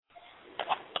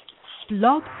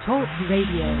Blog Talk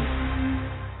Radio.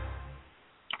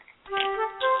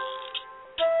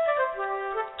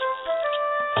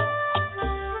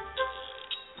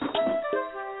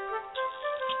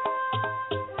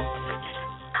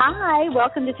 Hi,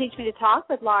 welcome to Teach Me to Talk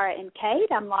with Laura and Kate.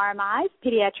 I'm Laura Mize,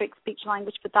 pediatric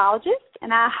speech-language pathologist,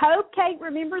 and I hope Kate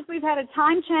remembers we've had a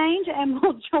time change and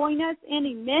will join us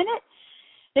any minute.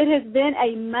 It has been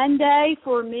a Monday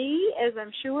for me, as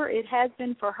I'm sure it has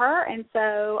been for her, and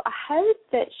so I hope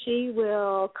that she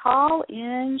will call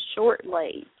in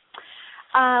shortly.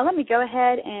 Let me go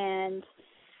ahead and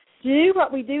do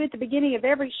what we do at the beginning of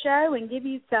every show and give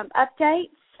you some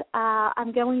updates.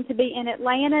 I'm going to be in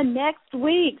Atlanta next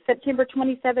week, September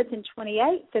 27th and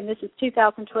 28th, and this is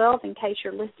 2012 in case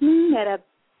you're listening at a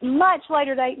much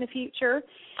later date in the future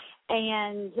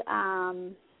and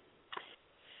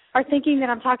are thinking that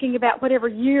I'm talking about whatever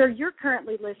year you're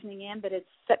currently listening in, but it's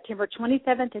September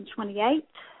 27th and 28th,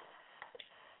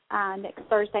 next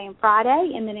Thursday and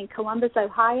Friday, and then in Columbus,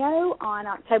 Ohio on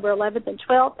October 11th and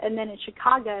 12th, and then in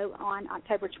Chicago on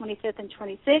October 25th and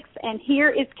 26th. And here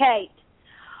is Kate.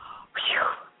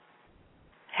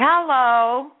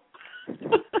 Hello.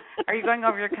 Are you going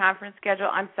over your conference schedule?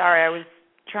 I'm sorry, I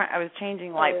was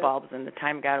changing light bulbs and the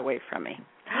time got away from me.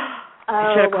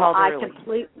 I should have called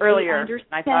earlier.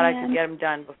 I thought I could get them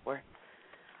done before.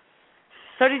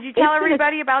 So did you tell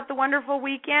everybody about the wonderful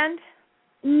weekend?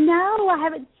 No, I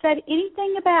haven't said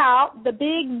anything about the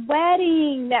big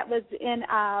wedding that was in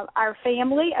our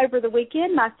family over the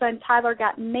weekend. My son Tyler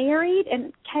got married,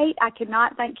 and Kate, I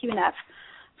cannot thank you enough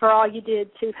for all you did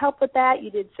to help with that.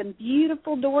 You did some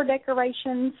beautiful door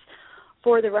decorations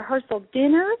for the rehearsal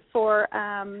dinner. You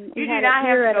do not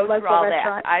have to go through all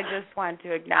that. I just want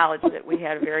to acknowledge that we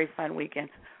had a very fun weekend.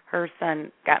 Her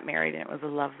son got married, and it was a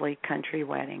lovely country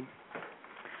wedding.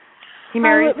 He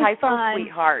married his high school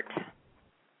sweetheart.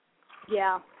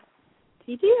 Yeah,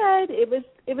 he did. It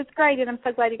was great, and I'm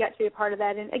so glad you got to be a part of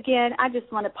that. And, again, I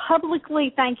just want to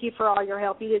publicly thank you for all your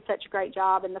help. You did such a great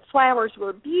job, and the flowers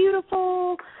were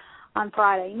beautiful on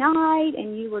Friday night,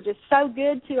 and you were just so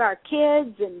good to our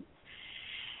kids and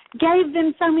gave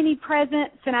them so many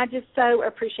presents, and I just so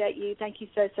appreciate you. Thank you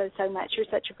so, so, so much. You're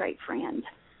such a great friend.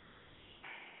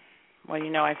 Well,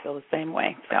 I feel the same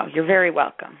way, so you're very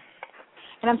welcome.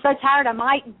 And I'm so tired I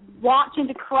might launch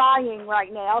into crying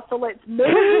right now, so let's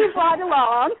move right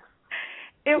along.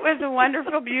 It was a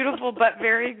wonderful, beautiful, but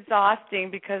very exhausting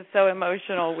because so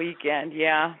emotional weekend,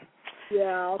 yeah.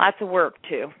 Yeah. Lots of work,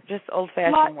 too. Just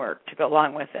old-fashioned work to go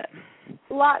along with it.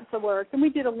 Lots of work. And we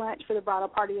did a lunch for the bridal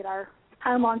party at our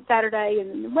home on Saturday,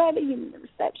 and then the wedding and the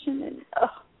reception and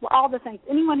all the things.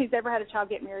 Anyone who's ever had a child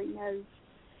get married knows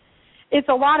it's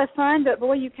a lot of fun, but,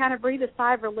 boy, you kind of breathe a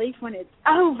sigh of relief when it's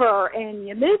over and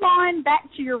you move on back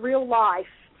to your real life.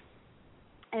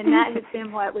 And that has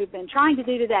been what we've been trying to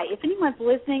do today. If anyone's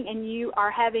listening and you are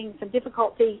having some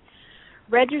difficulty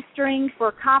registering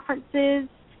for conferences,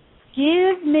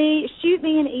 shoot me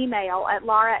an email at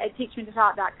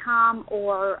laura@teachmetotalk.com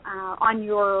or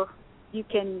you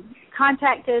can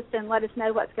contact us and let us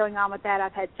know what's going on with that.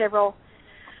 I've had several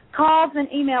calls and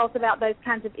emails about those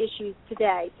kinds of issues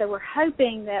today. So we're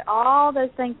hoping that all those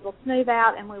things will smooth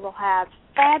out and we will have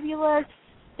fabulous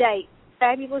dates,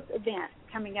 fabulous events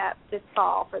coming up this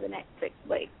fall for the next 6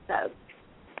 weeks. So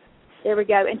there we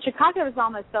go. And Chicago is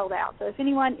almost sold out. So if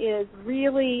anyone is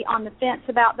really on the fence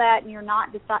about that and you're not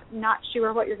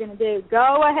sure what you're going to do,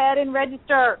 go ahead and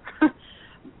register.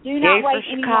 Do not wait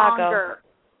any longer.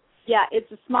 Yeah,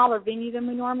 it's a smaller venue than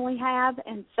we normally have,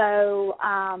 and so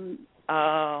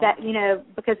that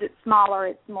because it's smaller,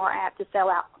 it's more apt to sell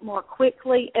out more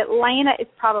quickly. Atlanta is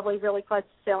probably really close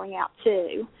to selling out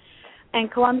too,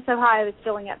 and Columbus, Ohio is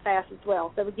filling up fast as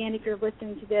well. So again, if you're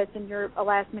listening to this and you're a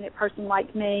last-minute person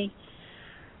like me,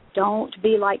 don't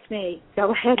be like me.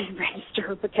 Go ahead and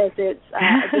register because it's,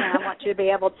 again, I want you to be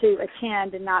able to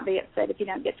attend and not be upset if you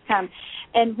don't get to come.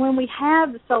 And when we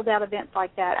have the sold-out events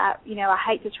like that, I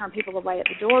hate to turn people away at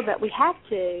the door, but we have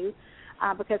to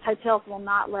because hotels will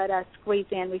not let us squeeze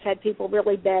in. We've had people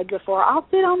really beg before, I'll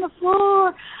sit on the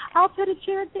floor, I'll put a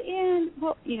chair at the end.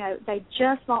 Well, they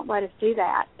just won't let us do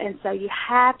that. And so you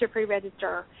have to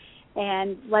pre-register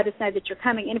and let us know that you're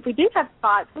coming. And if we do have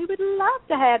spots, we would love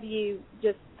to have you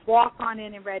just walk on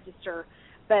in and register,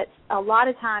 but a lot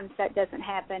of times that doesn't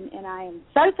happen, and I am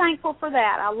so thankful for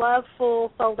that. I love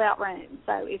full sold-out rooms.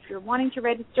 So if you're wanting to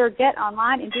register, get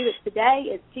online and do it today.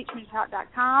 It's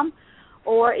teachmetotalk.com,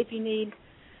 or if you need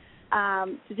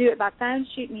to do it by phone,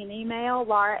 shoot me an email,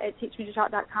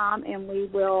 laura@teachmetotalk.com, and we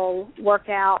will work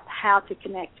out how to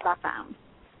connect by phone.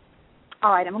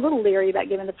 all right, I'm a little leery about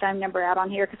giving the phone number out on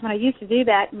here because when I used to do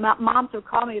that, moms would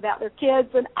call me about their kids,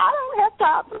 and I don't have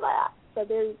time for that. So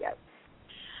there you go.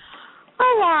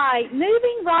 All right,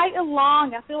 moving right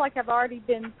along. I feel like I've already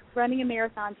been running a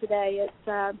marathon today.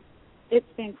 It's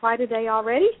been quite a day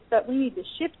already, but we need to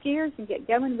shift gears and get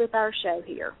going with our show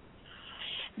here.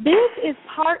 This is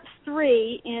part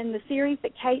 3 in the series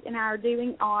that Kate and I are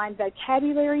doing on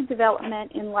vocabulary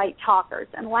development in late talkers.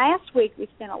 And last week we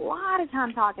spent a lot of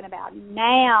time talking about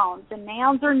nouns, and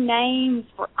nouns are names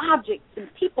for objects and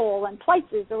people and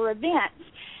places or events.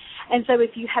 And so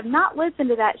if you have not listened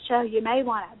to that show, you may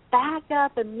want to back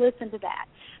up and listen to that.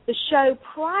 The show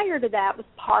prior to that was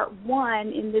part 1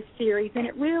 in this series, and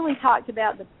it really talked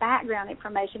about the background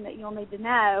information that you'll need to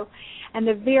know and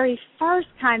the very first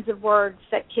kinds of words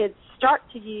that kids start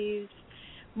to use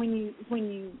when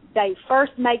they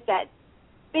first make that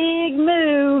big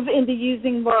move into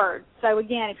using words. So,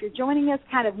 again, if you're joining us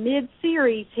kind of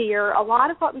mid-series here, a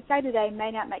lot of what we say today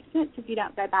may not make sense if you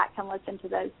don't go back and listen to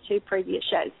those 2 previous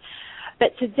shows.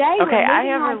 But today we're moving I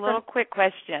have on a little quick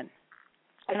question.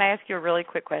 Can I ask you a really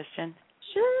quick question?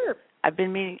 Sure. I've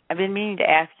been meaning to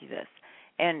ask you this,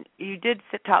 and you did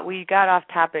talk. We got off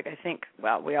topic. I think.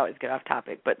 Well, we always get off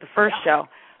topic, but the first show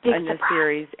in this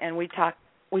series, and we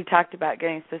talked about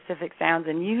getting specific sounds,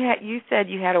 and you said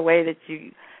you had a way that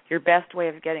your best way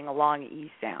of getting a long E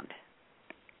sound.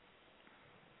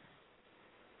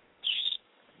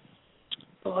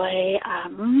 Boy,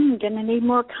 I'm gonna need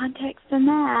more context than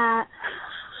that.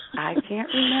 I can't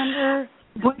remember.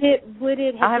 Would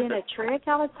it have been a trick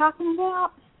I was talking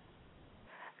about?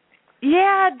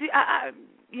 Yeah,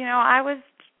 I was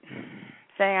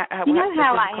saying. You know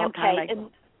how I am, Kate.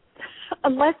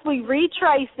 Unless we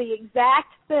retrace the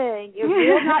exact thing, it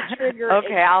will not trigger.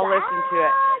 Okay, I'll listen to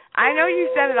it. I know you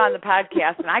said it on the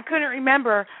podcast, and I couldn't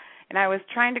remember, and I was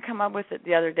trying to come up with it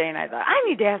the other day, and I thought, I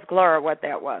need to ask Laura what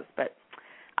that was, but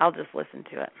I'll just listen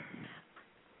to it.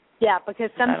 Yeah, because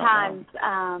sometimes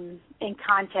in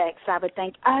context I would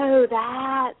think, oh,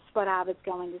 that's what I was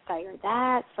going to say, or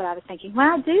that's what I was thinking. When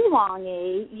I do long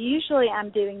E, usually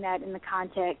I'm doing that in the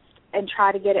context and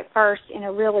try to get it first in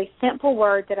a really simple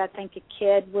word that I think a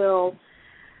kid will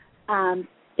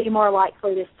be more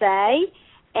likely to say.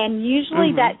 And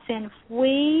usually that's in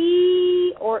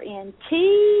we or in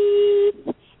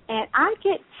teeth. And I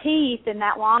get teeth in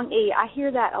that long E. I hear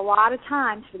that a lot of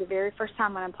times for the very first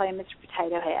time when I'm playing Mr.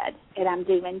 Potato Head. And I'm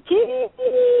doing teeth.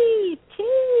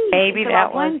 Maybe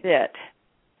that was it.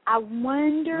 I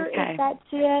wonder if that's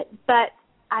it, but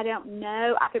I don't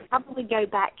know. I could probably go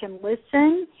back and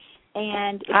listen.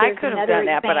 And if I could have done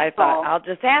that, but I thought I'll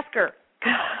just ask her.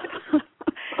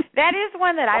 That is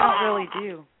one that I don't really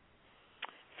do.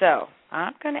 So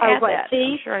I'm going to add that.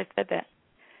 Teeth? I'm sure I said that.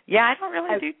 Yeah, I don't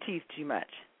really do teeth too much.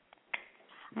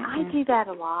 I do that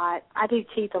a lot. I do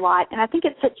teeth a lot, and I think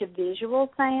it's such a visual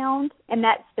sound, and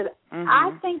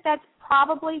I think that's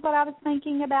probably what I was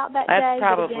thinking about that day. That's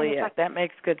probably it. That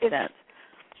makes good sense.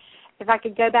 If I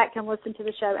could go back and listen to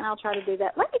the show, and I'll try to do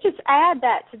that. Let me just add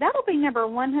that. So that'll be number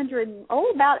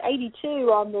about 82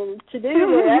 on the to-do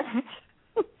list.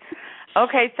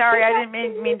 Okay, sorry, I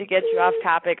didn't mean to get you off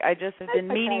topic. I just have been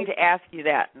meaning to ask you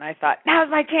that, and I thought, now's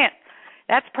my chance.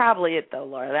 That's probably it, though,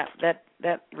 Laura.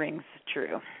 That rings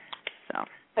true. So,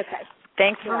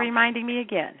 thanks for reminding me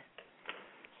again.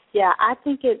 Yeah, I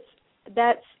think if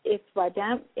I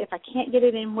can't get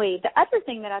it in we. The other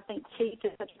thing that I think teeth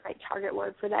is such a great target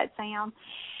word for that sound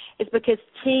is because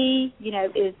T,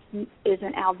 is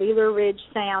an alveolar ridge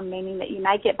sound, meaning that you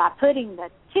make it by putting the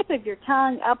tip of your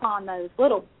tongue up on those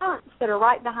little bumps that are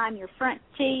right behind your front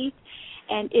teeth,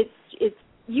 and it's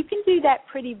you can do that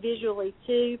pretty visually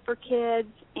too for kids,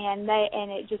 and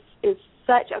it just is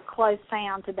such a close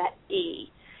sound to that E,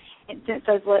 and since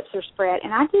those lips are spread.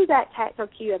 And I do that tactile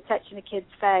cue of touching a kid's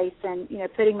face and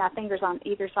putting my fingers on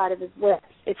either side of his lips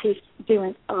if he's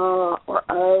doing or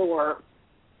O or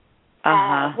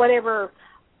whatever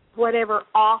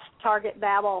off-target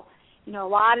babble. A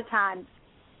lot of times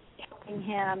helping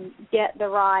him get the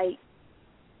right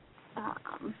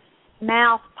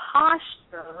mouth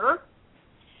posture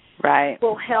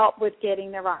will help with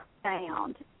getting the right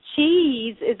sound.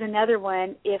 Cheese is another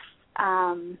one if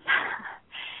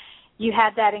you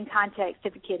have that in context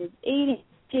if a kid is eating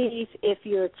cheese, if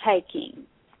you're taking,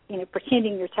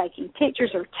 pretending you're taking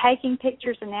pictures or taking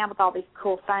pictures, and now with all these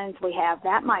cool phones we have,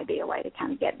 that might be a way to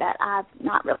kind of get that. I've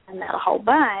not really done that a whole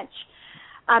bunch.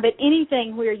 But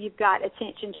anything where you've got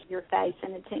attention to your face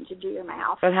and attention to your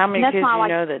mouth. But how many kids do you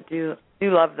know that do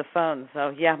love the phone? So,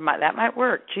 yeah, that might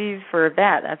work. Cheese for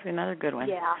that. That's another good one.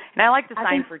 Yeah. And I like the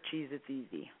sign for cheese. It's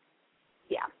easy.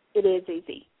 Yeah. It is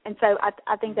easy. And so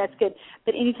I think that's good.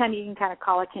 But anytime you can kind of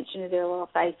call attention to their little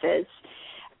faces,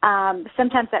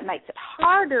 sometimes that makes it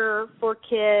harder for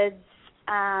kids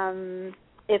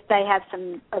if they have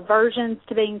some aversions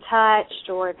to being touched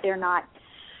or if they're not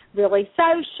really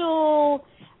social.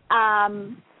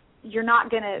 You're not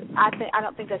going to, I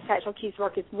don't think those tactile cues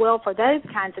work as well for those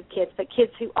kinds of kids, but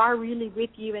kids who are really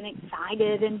with you and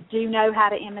excited and do know how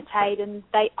to imitate and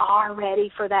they are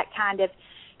ready for that kind of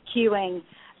cueing,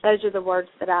 those are the words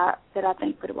that I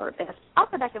think would work best. I'll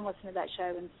go back and listen to that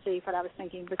show and see what I was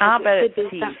thinking. I'll bet it's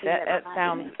teeth. That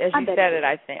sounds, as you said it,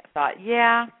 I thought,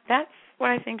 yeah, that's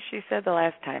what I think she said the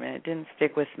last time, and it didn't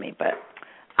stick with me, but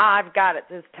I've got it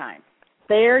this time.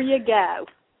 There you go.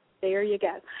 There you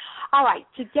go. All right,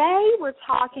 today we're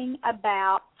talking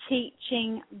about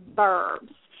teaching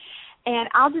verbs. And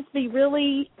I'll just be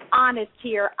really honest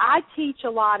here. I teach a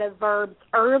lot of verbs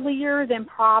earlier than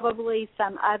probably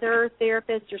some other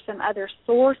therapists or some other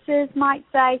sources might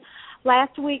say.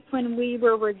 Last week when we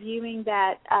were reviewing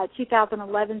that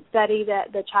 2011 study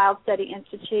that the Child Study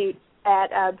Institute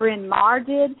at Bryn Mawr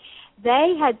did,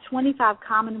 they had 25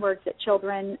 common words that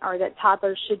children or that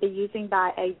toddlers should be using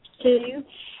by age 2.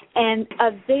 And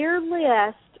of their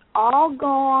list, all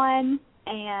gone,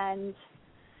 and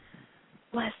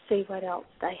let's see what else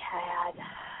they had.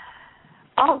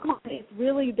 All gone is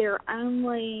really their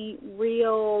only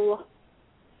real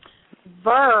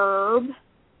verb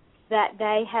that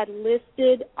they had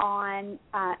listed on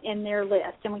in their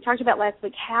list. And we talked about last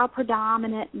week how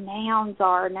predominant names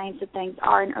of things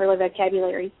are in early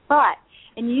vocabulary. But,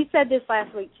 and you said this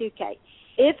last week too, Kate,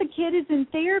 if a kid is in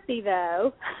therapy,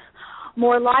 though,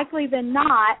 more likely than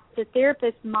not, the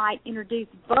therapist might introduce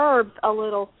verbs a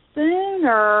little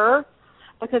sooner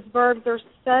because verbs are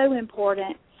so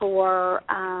important for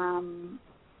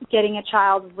getting a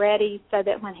child ready so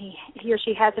that when he or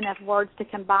she has enough words to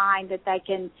combine that they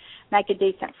can make a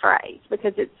decent phrase,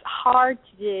 because it's hard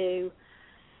to do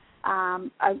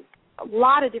a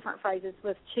lot of different phrases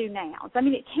with 2 nouns. I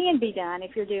mean, it can be done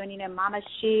if you're doing, mama's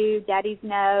shoe, daddy's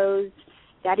nose,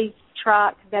 daddy's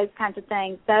truck, those kinds of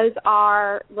things. Those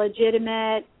are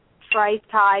legitimate phrase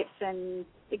types and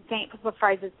examples of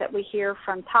phrases that we hear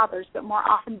from toddlers, but more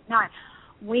often than not,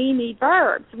 we need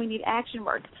verbs. We need action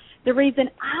words. The reason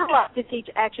I like to teach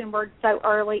action words so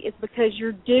early is because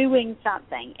you're doing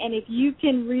something. And if you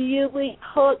can really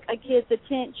hook a kid's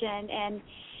attention and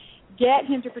get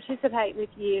him to participate with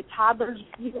you, toddlers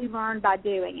really learn by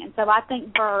doing. And so I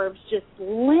think verbs just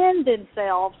lend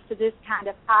themselves to this kind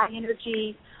of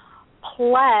high-energy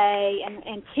play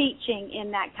and teaching in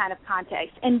that kind of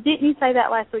context. And didn't you say that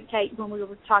last week, Kate, when we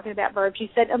were talking about verbs? You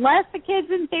said, unless the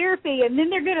kid's in therapy, and then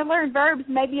they're going to learn verbs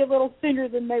maybe a little sooner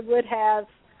than they would have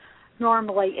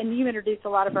normally. And you introduce a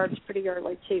lot of verbs pretty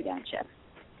early, too, don't you?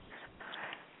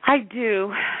 I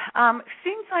do.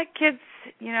 Seems like kids,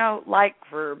 like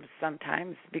verbs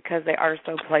sometimes because they are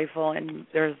so playful and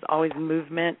there's always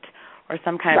movement or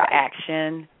some kind of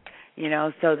action,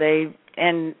 so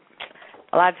and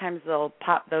a lot of times they'll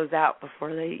pop those out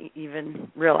before they even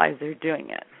realize they're doing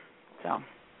it. So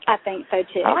I think so,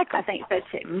 too. I like them. I think so,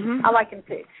 too. Mm-hmm. I like them,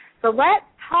 too. So let's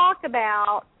talk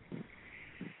about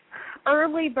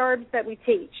early verbs that we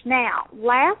teach. Now,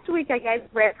 last week I gave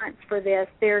reference for this.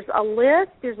 There's a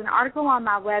list, there's an article on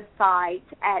my website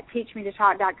at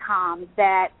teachmetotalk.com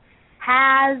that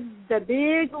has the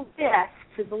big list,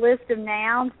 the list of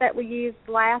nouns that we used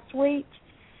last week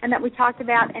and that we talked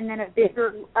about, and then a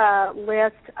bigger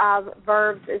list of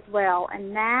verbs as well.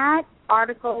 And that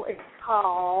article is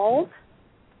called,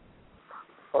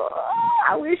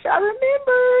 I wish I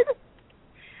remembered.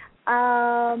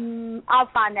 I'll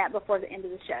find that before the end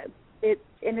of the show.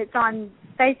 It's on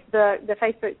Facebook, the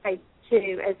Facebook page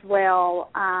too, as well,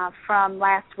 from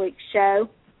last week's show.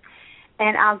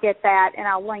 And I'll get that, and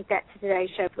I'll link that to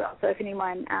today's show as well. So if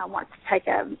anyone wants to take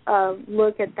a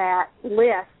look at that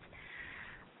list,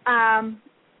 and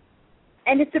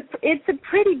it's a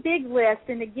pretty big list.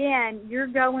 And again, you're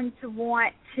going to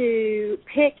want to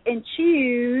pick and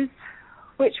choose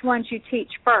which ones you teach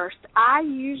first. I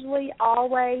usually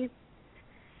almost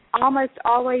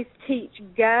always teach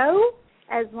go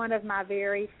as one of my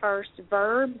very first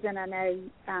verbs, and I know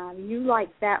you like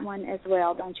that one as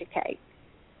well, don't you, Kate?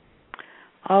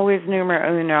 Always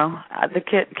numero uno. The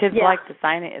kids like to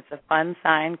sign it. It's a fun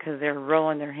sign because they're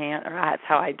rolling their hand, or that's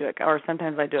how I do it. Or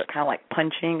sometimes I do it kind of like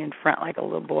punching in front like a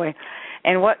little boy.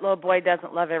 And what little boy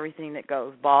doesn't love everything that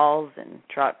goes? Balls and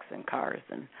trucks and cars.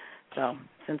 And so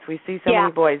since we see so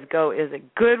many boys, go is a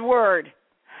good word.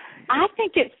 I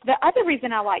think it's the other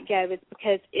reason I like go is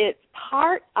because it's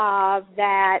part of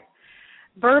that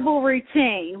verbal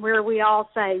routine where we all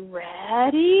say,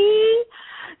 ready,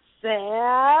 set,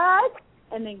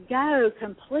 and then go,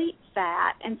 complete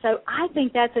that. And so I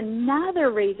think that's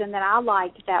another reason that I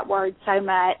like that word so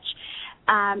much,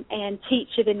 and teach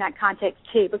it in that context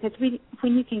too, because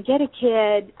when you can get a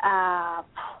kid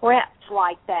prepped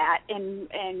like that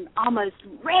and almost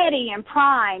ready and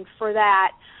primed for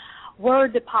that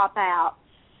word to pop out,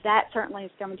 that certainly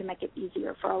is going to make it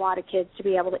easier for a lot of kids to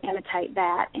be able to imitate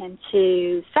that and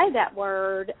to say that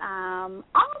word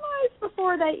almost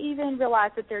before they even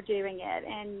realize that they're doing it.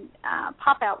 And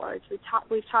pop-out words,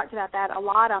 we've talked about that a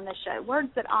lot on the show, words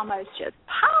that almost just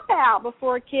pop out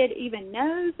before a kid even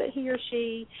knows that he or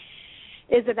she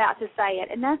is about to say it.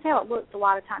 And that's how it looks a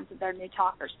lot of times with their new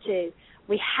talkers, too.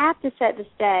 We have to set the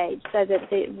stage so that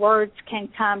the words can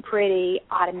come pretty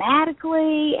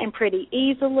automatically and pretty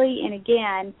easily, and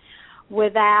again,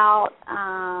 without,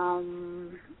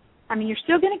 you're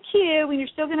still going to cue and you're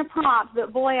still going to prompt,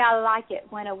 but boy, I like it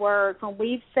when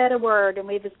we've said a word and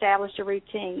we've established a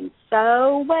routine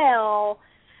so well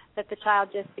that the child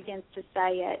just begins to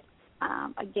say it,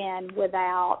 again,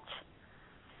 without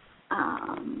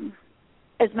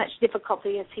as much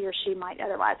difficulty as he or she might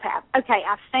otherwise have. Okay,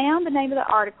 I found the name of the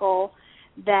article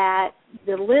that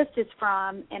the list is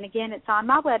from, and again, it's on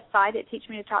my website at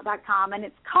teachmetotalk.com, and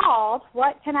it's called,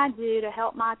 What Can I Do to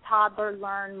Help My Toddler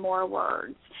Learn More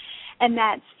Words? And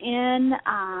that's in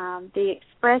the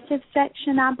Expressive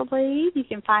section, I believe. You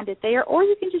can find it there, or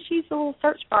you can just use the little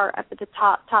search bar up at the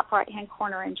top right-hand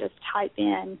corner and just type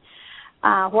in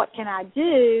What Can I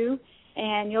Do?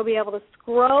 And you'll be able to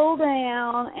scroll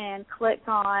down and click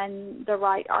on the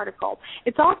right article.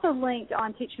 It's also linked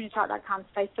on teachmetotalk.com's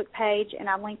Facebook page, and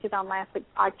I linked it on last week's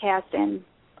podcast. And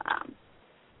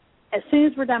as soon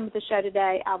as we're done with the show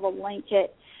today, I will link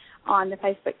it on the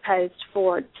Facebook post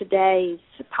for today's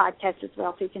podcast as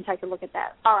well, so you can take a look at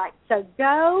that. All right, so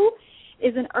go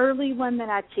is an early one that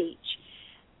I teach.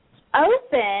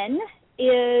 Open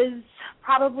is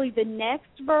probably the next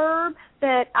verb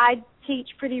that I teach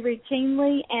pretty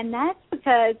routinely, and that's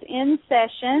because in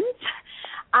sessions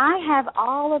I have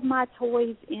all of my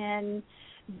toys in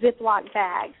Ziploc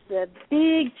bags, the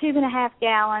big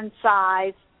 2.5-gallon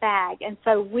size bag, and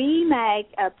so we make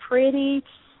a pretty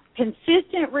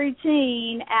consistent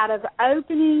routine out of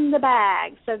opening the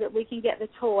bag so that we can get the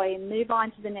toy and move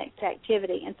on to the next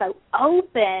activity. And so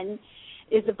open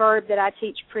is a verb that I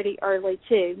teach pretty early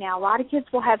too. Now, a lot of kids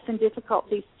will have some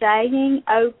difficulty saying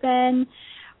open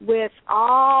with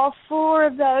all 4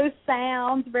 of those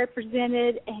sounds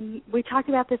represented, and we talked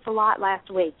about this a lot last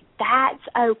week. That's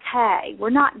okay. We're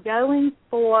not going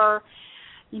for,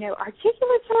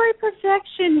 articulatory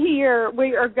perfection here.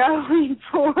 We are going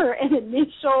for an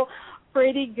initial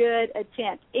pretty good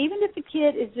attempt. Even if the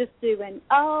kid is just doing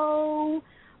O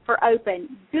for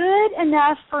open, good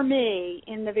enough for me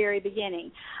in the very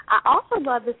beginning. I also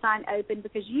love the sign open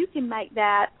because you can make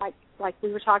that, like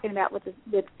we were talking about with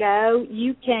go,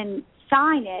 you can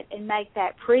sign it and make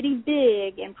that pretty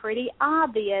big and pretty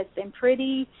obvious and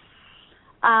pretty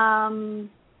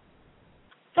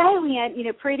salient,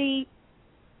 pretty,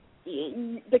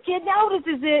 the kid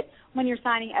notices it when you're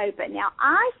signing open. Now,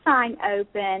 I sign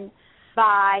open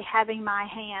by having my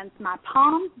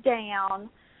palms down,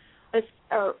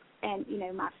 and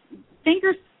my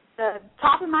fingers, the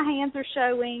top of my hands are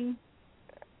showing,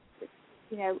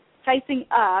 facing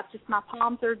up, just my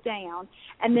palms are down,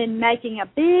 and then making a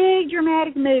big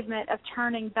dramatic movement of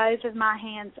turning both of my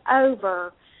hands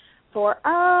over for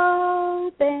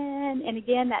open. And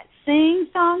again, that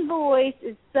sing-song voice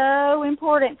is so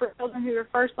important for children who are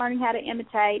first learning how to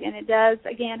imitate, and it does,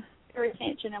 again, their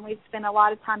attention, and we've spent a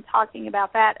lot of time talking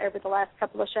about that over the last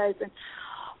couple of shows and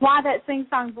why that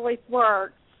sing-song voice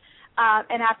works.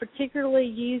 And I particularly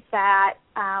use that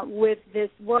with this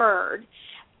word.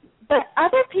 But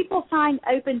other people sign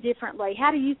open differently.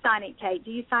 How do you sign it, Kate?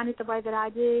 Do you sign it the way that I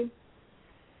do?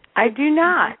 I do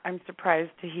not. I'm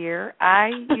surprised to hear. I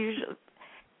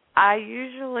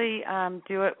usually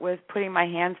do it with putting my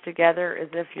hands together as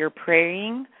if you're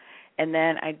praying, and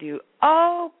then I do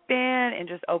open and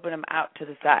just open them out to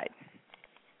the side.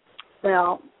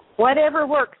 Well, whatever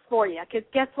works for you, because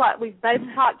guess what? We've both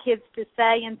taught kids to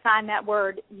say and sign that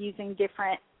word using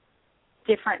different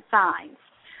signs.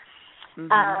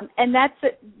 Mm-hmm. And that's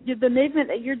the movement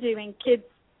that you're doing. Kids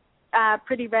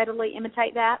pretty readily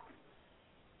imitate that?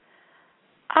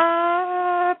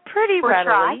 Pretty or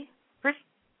readily. Try?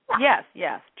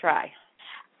 Yes, try.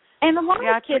 And a lot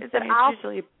of kids that I'll...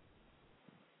 usually...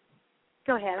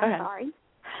 Go ahead, I'm sorry.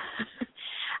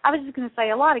 I was just going to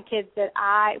say a lot of kids that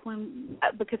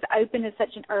because open is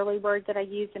such an early word that I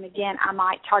use, and again, I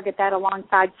might target that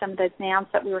alongside some of those nouns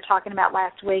that we were talking about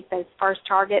last week, those first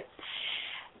targets.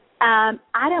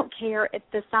 I don't care if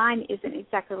the sign isn't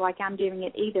exactly like I'm doing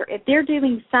it either. If they're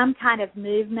doing some kind of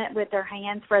movement with their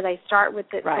hands where they start with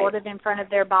it sort of in front of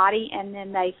their body and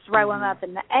then they throw them up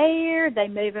in the air, they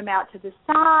move them out to the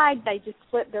side, they just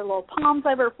flip their little palms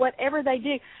over, whatever they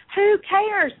do, who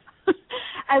cares?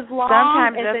 As long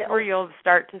Sometimes as that's where you'll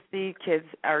start to see kids,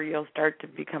 or you'll start to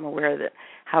become aware that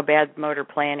how bad motor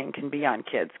planning can be on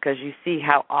kids, because you see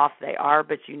how off they are,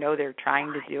 but you know they're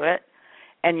trying to do it.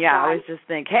 And, I always just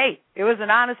think, hey, it was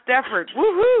an honest effort.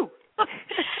 Woohoo!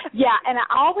 Yeah, and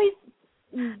I always,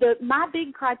 my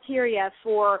big criteria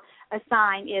for a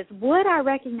sign is, would I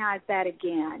recognize that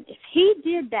again? If he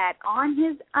did that on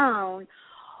his own,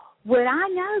 would I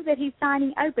know that he's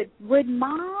signing open? Would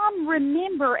Mom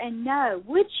remember and know?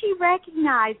 Would she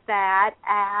recognize that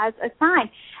as a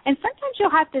sign? And sometimes you'll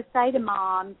have to say to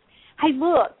moms, hey,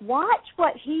 look, watch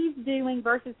what he's doing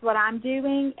versus what I'm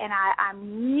doing, and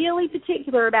I'm really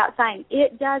particular about saying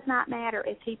it does not matter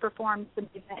if he performs the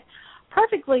movement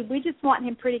perfectly. We just want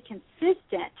him pretty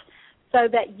consistent so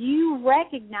that you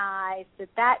recognize that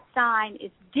that sign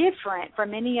is different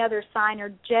from any other sign or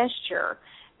gesture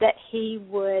that he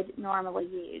would normally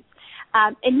use.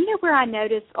 And you know where I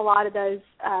notice a lot of those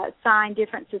sign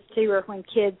differences, too, or when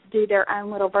kids do their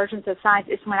own little versions of signs,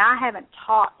 is when I haven't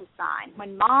taught the sign.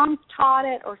 When Mom's taught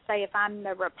it, or say if I'm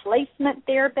the replacement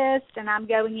therapist and I'm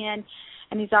going in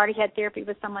and he's already had therapy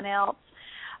with someone else,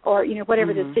 or,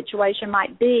 whatever the situation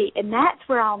might be, and that's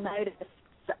where I'll notice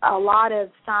a lot of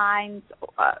signs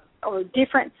or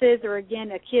differences, or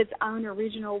again, a kid's own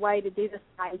original way to do the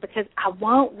sign, because I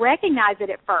won't recognize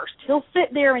it at first. He'll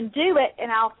sit there and do it,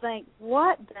 and I'll think,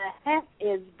 what the heck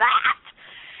is that?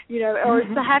 Or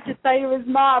I have to say to his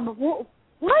mom, what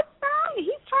sign?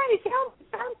 He's trying to tell me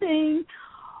something.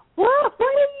 What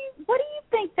do you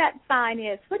think that sign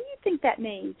is? What do you think that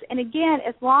means? And again,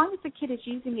 as long as the kid is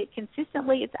using it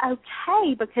consistently, it's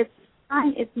okay, because the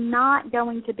sign is not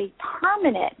going to be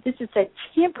permanent. This is a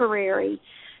temporary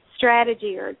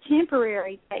strategy or a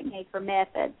temporary technique or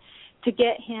method to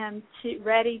get him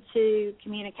ready to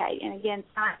communicate. And again,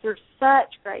 signs are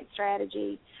such great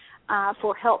strategy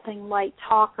for helping late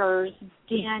talkers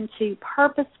begin to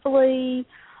purposefully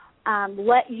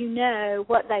let you know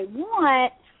what they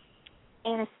want.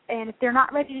 And if they're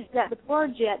not ready to do that with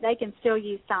words yet, they can still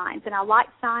use signs. And I like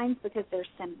signs because they're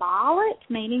symbolic,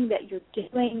 meaning that you're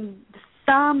doing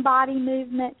some body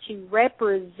movement to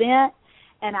represent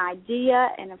an idea.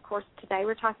 And, of course, today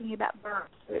we're talking about verbs.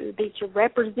 So it would be to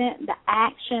represent the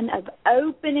action of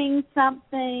opening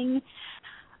something.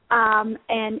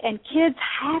 And kids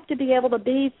have to be able to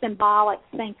be symbolic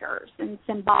thinkers and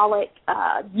symbolic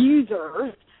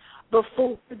users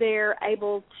before they're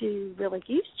able to really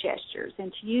use gestures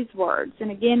and to use words.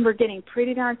 And, again, we're getting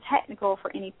pretty darn technical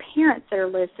for any parents that are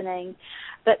listening,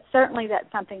 but certainly that's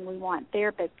something we want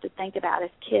therapists to think about, is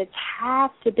kids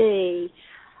have to be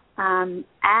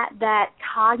at that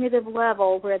cognitive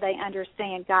level where they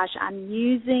understand, gosh, I'm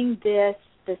using this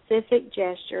specific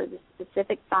gesture, this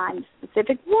specific sign, this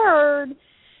specific word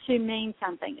to mean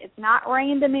something. It's not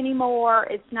random anymore.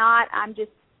 It's not I'm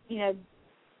just,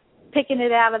 picking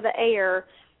it out of the air.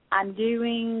 I'm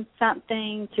doing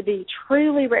something to be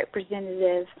truly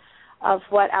representative of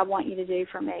what I want you to do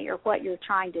for me, or what you're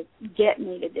trying to get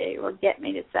me to do, or get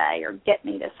me to say, or get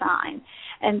me to sign.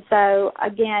 And so,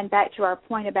 again, back to our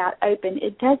point about open,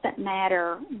 it doesn't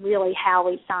matter really how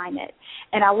we sign it.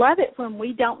 And I love it when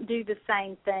we don't do the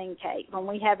same thing, Kate, when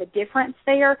we have a difference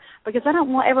there, because I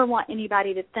don't ever want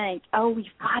anybody to think, oh, we've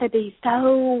got to be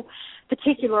so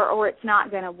particular or it's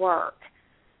not going to work.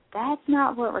 That's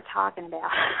not what we're talking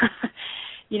about.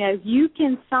 You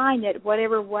can sign it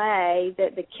whatever way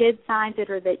that the kid signs it,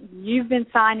 or that you've been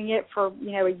signing it for,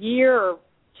 a year or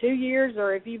 2 years,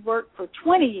 or if you've worked for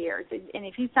 20 years. And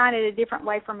if you sign it a different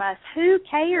way from us, who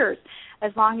cares,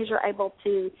 as long as you're able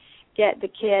to get the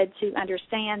kid to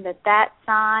understand that that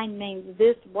sign means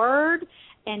this word,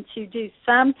 and to do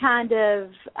some kind of,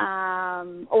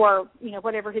 or,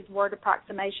 whatever his word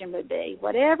approximation would be,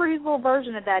 whatever his little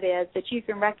version of that is, that you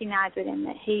can recognize it and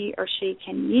that he or she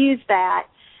can use that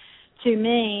to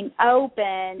mean open,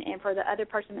 and for the other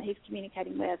person that he's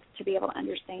communicating with to be able to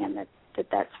understand that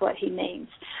that's what he means.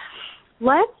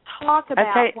 Let's talk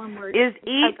about one word. Is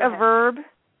eat a verb?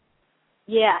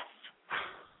 Yes.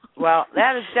 Well,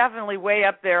 that is definitely way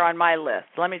up there on my list.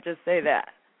 Let me just say that.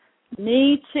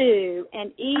 Me too.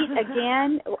 And eat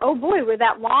again. Oh boy, with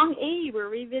that long E, we're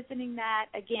revisiting that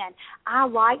again. I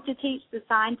like to teach the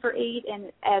sign for eat,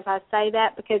 and as I say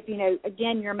that, because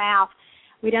again, your mouth.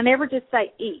 We don't ever just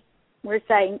say eat. We're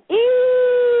saying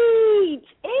eat,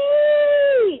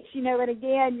 eat. And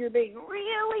again, you're being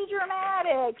really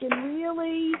dramatic and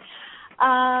really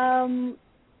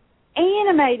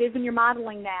animated when you're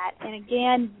modeling that. And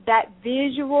again, that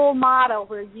visual model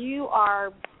where you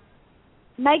are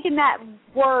making that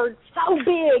word so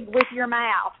big with your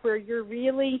mouth, where you're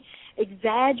really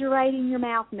exaggerating your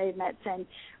mouth movements and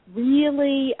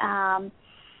really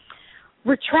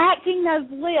retracting those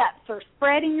lips or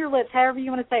spreading your lips, however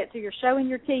you want to say it. So you're showing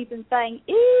your teeth and saying,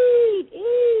 eat,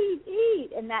 eat,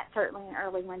 eat. And that's certainly an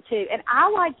early one, too. And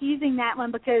I like using that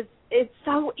one because it's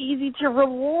so easy to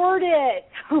reward it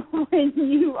when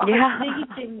you are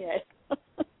teaching it.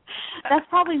 That's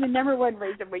probably the number one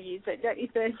reason we use it, don't you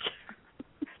think?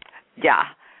 Yeah.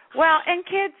 Well, and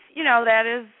kids,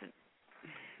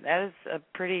 that is a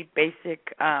pretty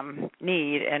basic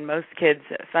need, and most kids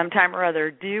sometime or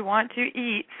other do want to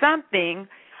eat something.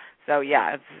 So,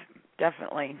 yeah, it's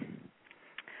definitely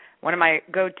one of my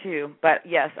go-to. But,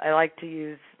 yes, I like to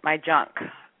use my junk.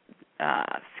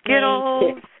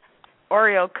 Skittles,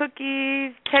 Oreo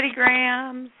cookies, Teddy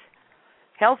Grahams.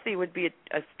 Healthy would be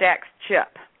a Stax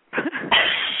chip.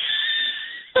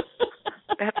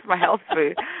 That's my health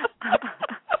food.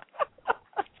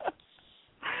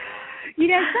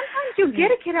 Sometimes you'll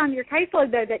get a kid on your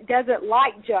caseload, though, that doesn't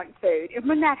like junk food. And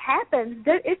when that happens,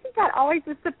 isn't that always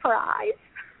a surprise?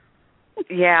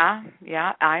 Yeah,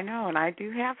 I know, and I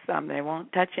do have some. They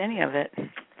won't touch any of it,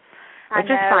 which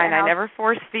is fine. I never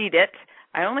force feed it.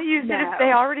 I only use it if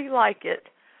they already like it.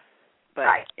 But,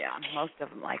 yeah, most of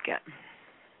them like it.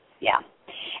 Yeah,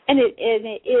 and it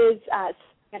is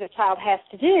that a child has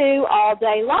to do all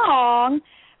day long,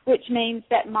 which means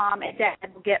that mom and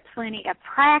dad will get plenty of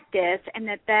practice, and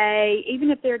that they,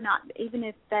 even if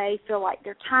they feel like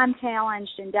they're time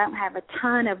challenged and don't have a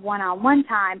ton of one-on-one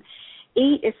time,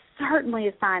 eat is certainly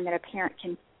a sign that a parent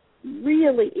can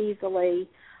really easily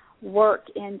work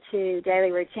into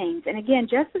daily routines. And again,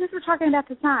 just because we're talking about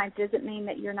the signs doesn't mean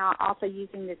that you're not also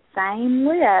using the same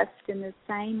list and the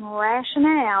same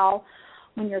rationale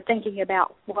when you're thinking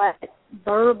about what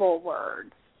verbal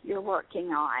words you're working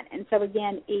on. And so,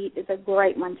 again, eat is a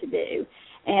great one to do.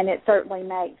 And it certainly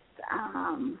makes,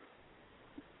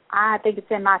 I think it's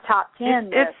in my top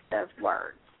 10 list of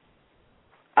words.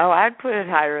 Oh, I'd put it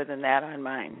higher than that on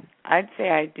mine. I'd say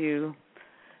I do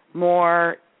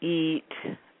more, eat,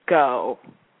 go.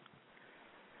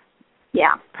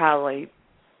 Yeah. Probably,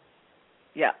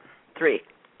 3.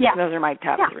 Yeah. Those are my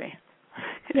top 3.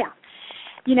 Yeah.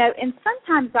 And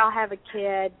sometimes I'll have a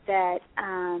kid that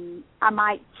I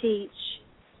might teach,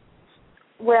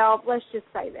 well, let's just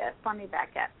say this. Let me back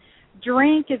up.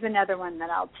 Drink is another one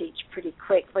that I'll teach pretty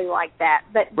quickly like that.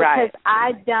 But because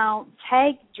I don't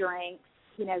take drinks,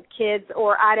 kids,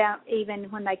 or I don't even,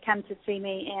 when they come to see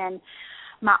me in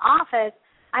my office,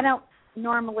 I don't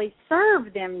normally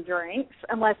serve them drinks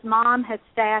unless mom has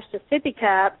stashed a sippy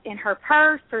cup in her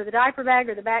purse or the diaper bag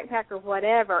or the backpack or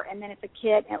whatever. And then if a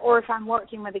kid, or if I'm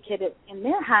working with a kid in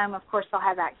their home, of course they'll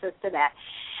have access to that.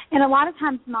 And a lot of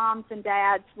times moms and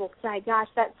dads will say, gosh,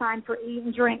 that sign for eat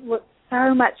and drink looks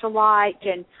so much alike,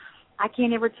 and I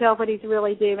can't ever tell what he's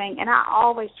really doing. And I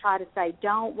always try to say,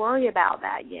 don't worry about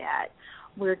that yet.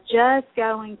 We're just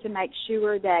going to make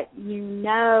sure that you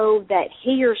know that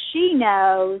he or she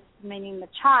knows, meaning the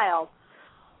child,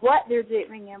 what they're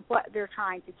doing and what they're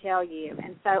trying to tell you.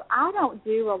 And so I don't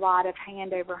do a lot of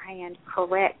hand-over-hand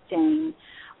correcting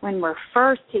when we're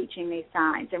first teaching these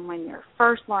signs and when they're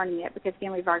first learning it, because,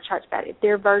 again, we've already talked about it. If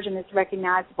their version is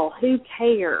recognizable, who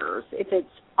cares if it's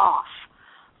off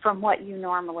from what you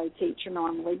normally teach or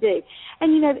normally do?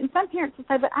 And, and some parents will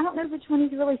say, but I don't know which one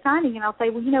he's really signing. And I'll say,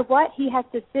 well, you know what? He has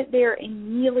to sit there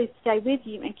and really stay with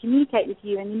you and communicate with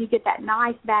you, and then you get that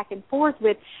nice back and forth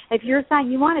with, if you're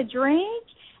saying you want a drink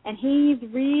and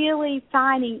he's really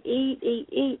signing eat, eat,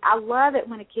 eat. I love it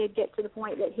when a kid gets to the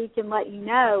point that he can let you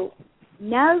know,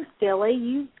 no, silly,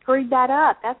 you screwed that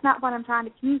up. That's not what I'm trying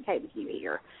to communicate with you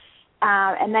here.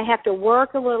 And they have to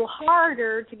work a little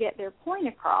harder to get their point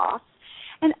across.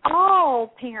 And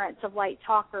all parents of late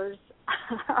talkers,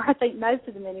 or I think most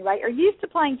of them anyway, are used to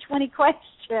playing 20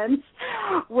 questions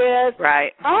with,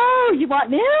 oh, you want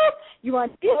milk? You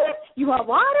want this? You want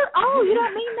water? Oh, you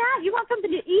don't mean that? You want something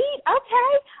to eat?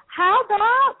 Okay. How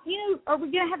about, are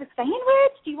we going to have a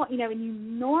sandwich? Do you want, and you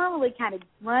normally kind of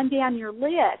run down your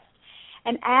list.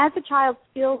 And as a child's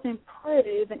skills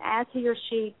improve and as he or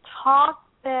she talks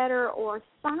better or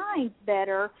signs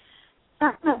better,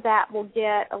 some of that will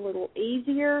get a little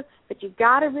easier, but you've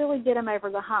got to really get them over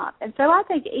the hump. And so I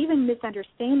think even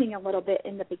misunderstanding a little bit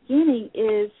in the beginning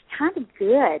is kind of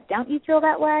good. Don't you feel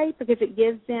that way? Because it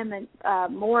gives them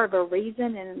more of a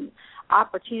reason and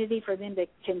opportunity for them to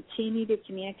continue to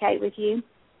communicate with you.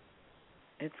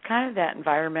 It's kind of that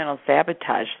environmental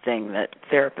sabotage thing that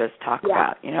therapists talk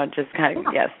about, just kind of,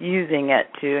 using it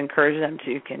to encourage them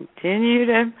to continue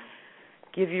to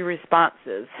give you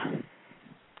responses.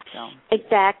 So.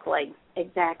 Exactly.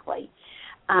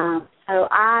 So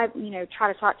I,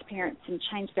 try to talk to parents and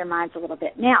change their minds a little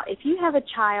bit. Now, if you have a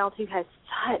child who has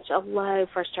such a low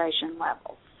frustration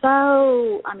level,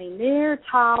 their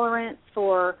tolerance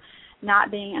for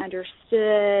not being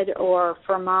understood or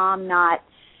for mom not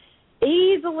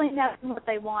easily knowing what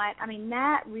they want,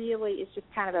 that really is just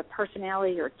kind of a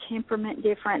personality or temperament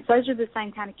difference. Those are the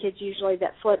same kind of kids usually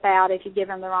that flip out if you give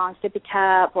them the wrong sippy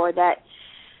cup, or that,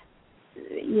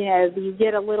 you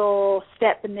get a little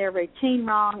step in their routine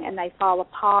wrong and they fall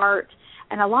apart.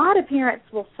 And a lot of parents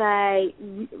will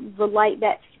relate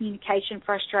that to communication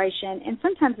frustration, and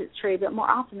sometimes it's true, but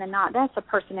more often than not, that's a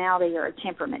personality or a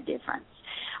temperament difference.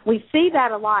 We see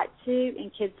that a lot, too, in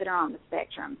kids that are on the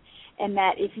spectrum, and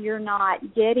that if you're not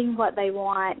getting what they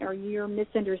want or you're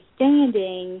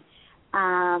misunderstanding,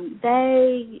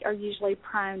 they are usually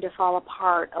prone to fall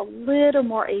apart a little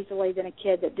more easily than a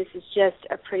kid that this is just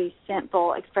a pretty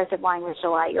simple expressive language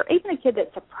delay, or even a kid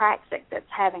that's apraxic, that's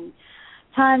having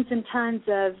tons and tons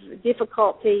of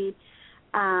difficulty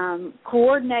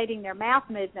coordinating their mouth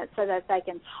movements so that they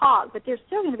can talk, but they're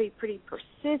still going to be pretty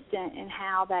persistent in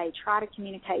how they try to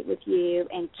communicate with you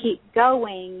and keep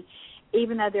going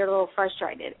even though they're a little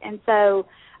frustrated. And so,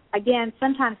 again,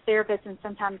 sometimes therapists and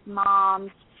sometimes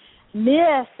moms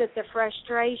miss that the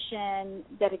frustration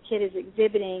that a kid is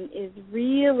exhibiting is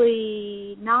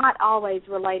really not always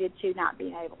related to not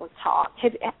being able to talk.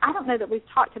 I don't know that we've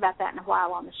talked about that in a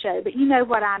while on the show, but you know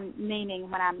what I'm meaning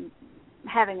when I'm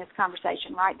having this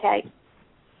conversation, right, Kate?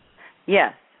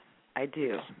 Yes, I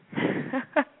do.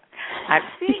 I've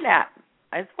seen that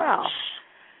as well.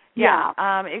 Yeah.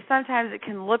 Sometimes it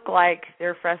can look like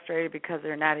they're frustrated because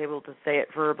they're not able to say it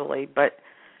verbally, but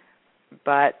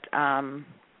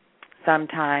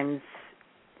sometimes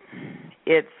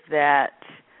it's that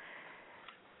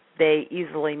they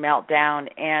easily melt down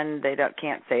and they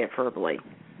can't say it verbally.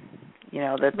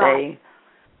 Right.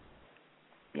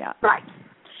 Right.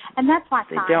 And that's why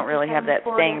they don't really have that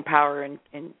staying power in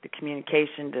the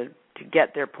communication to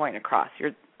get their point across.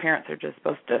 Your parents are just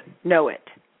supposed to know it.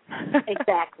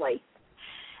 Exactly.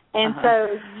 And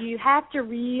so you have to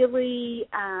really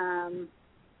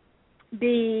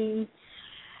be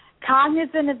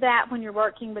cognizant of that when you're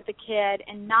working with a kid,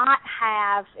 and not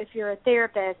have, if you're a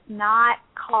therapist, not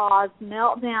cause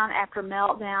meltdown after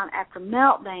meltdown after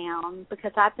meltdown,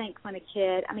 because I think when a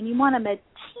kid, you want them a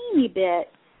teeny bit,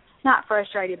 not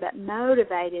frustrated, but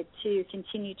motivated to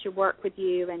continue to work with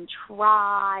you and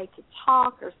try to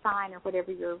talk or sign or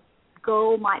whatever your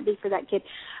goal might be for that kid.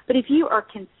 But if you are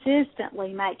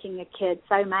consistently making a kid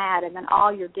so mad and then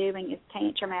all you're doing is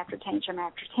tantrum after tantrum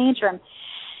after tantrum,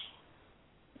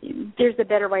 there's a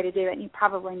better way to do it, and you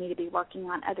probably need to be working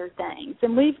on other things.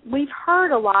 And we've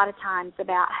heard a lot of times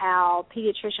about how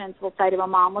pediatricians will say to a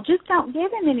mom, well, just don't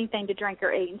give him anything to drink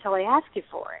or eat until he asks you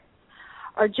for it.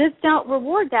 Or just don't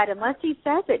reward that unless he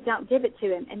says it, don't give it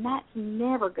to him. And that's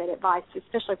never good advice,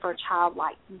 especially for a child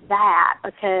like that,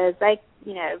 because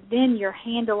then you're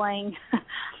handling,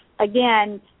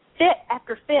 again, fit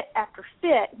after fit after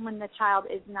fit when the child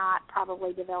is not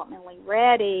probably developmentally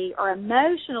ready or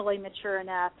emotionally mature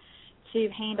enough to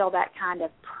handle that kind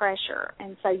of pressure.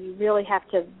 And so you really have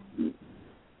to and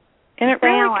it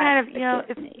really kind of,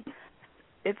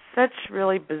 it's such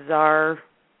really bizarre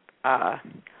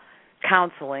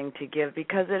counseling to give,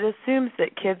 because it assumes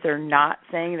that kids are not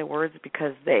saying the words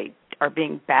because they are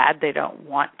being bad, they don't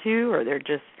want to, or they're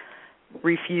just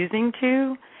refusing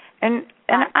to. And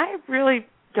I really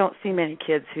don't see many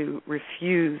kids who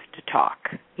refuse to talk,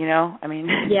 Yeah.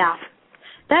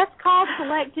 That's called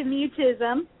selective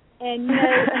mutism, and,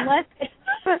 unless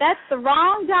that's the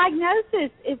wrong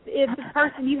diagnosis. It's a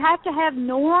person, you have to have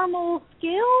normal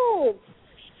skills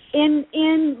in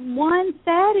one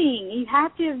setting. You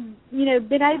have to have,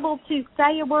 been able to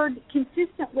say a word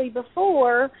consistently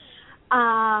before,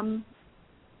 and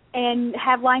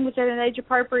have language at an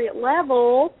age-appropriate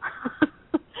level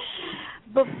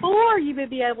before you would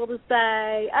be able to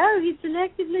say, oh, he's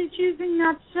selectively choosing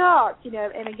not to talk.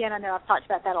 And again, I know I've talked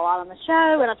about that a lot on the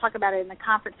show, and I talk about it in the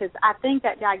conferences. I think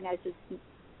that diagnosis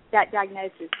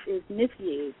is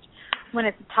misused when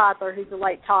it's a toddler who's a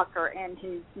late talker and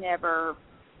who's never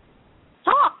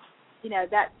talked.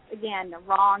 that's, again, the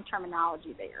wrong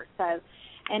terminology there. So,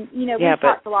 and, we've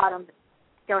talked a lot on,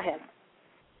 go ahead.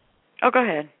 Oh, go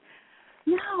ahead.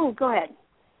 No, go ahead.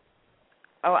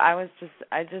 Oh,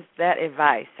 that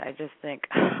advice, I just think,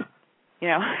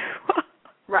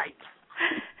 Right.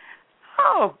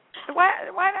 Oh, why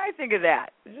did I think of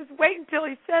that? Just wait until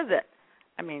he says it.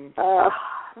 I mean,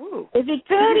 if he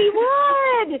could, he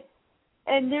would.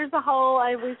 And there's a whole,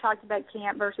 we've talked about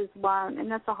can't versus won't, and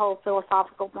that's a whole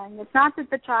philosophical thing. It's not that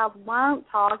the child won't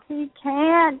talk, he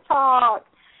can't talk.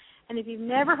 And if you've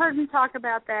never heard me talk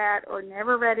about that or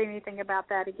never read anything about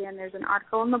that, again, there's an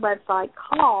article on the website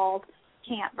called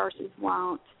Can't versus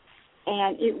Won't.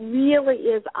 And it really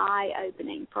is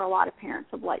eye-opening for a lot of parents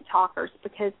of late talkers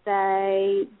because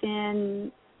they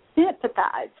then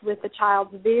sympathize with the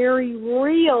child's very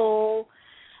real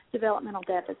developmental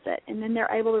deficit. And then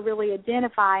they're able to really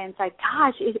identify and say,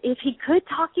 gosh, if he could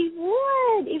talk, he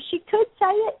would. If she could say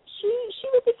it, she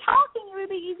would be talking. It would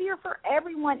be easier for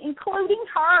everyone, including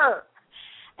her.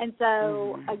 And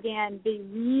so, again, be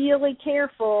really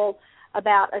careful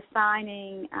about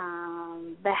assigning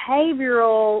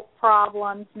behavioral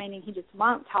problems, meaning he just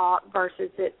won't talk, versus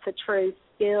it's a true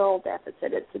skill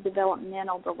deficit. It's a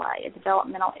developmental delay, a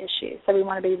developmental issue. So we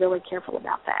want to be really careful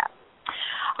about that.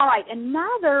 All right,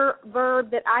 another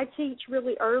verb that I teach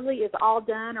really early is all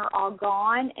done or all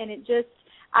gone, and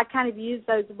I kind of use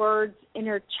those words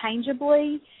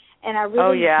interchangeably, and I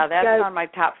really that's on my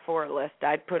top 4 list.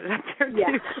 I'd put it up there too.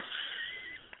 Yeah.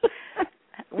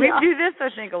 We do this, I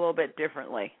think, a little bit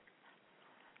differently.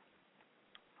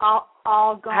 All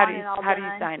gone and all done. How do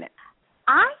you sign it?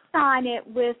 I sign it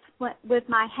with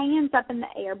my hands up in the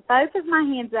air, both of my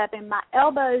hands up, and my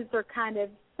elbows are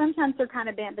sometimes they're kind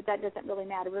of bent, but that doesn't really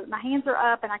matter. But my hands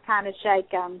are up, and I kind of shake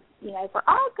them, for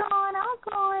all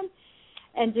gone,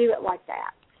 and do it like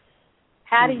that.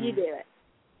 How do you do it?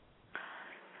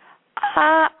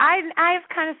 I've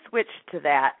kind of switched to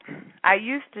that. I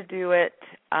used to do it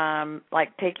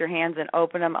like take your hands and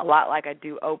open them a lot like I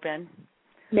do open.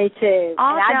 Me too.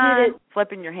 All and done, I did it,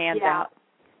 flipping your hands out.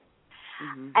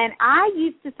 And I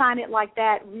used to sign it like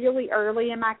that really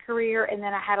early in my career, and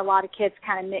then I had a lot of kids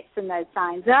kind of mixing those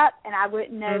signs up, and I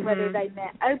wouldn't know whether they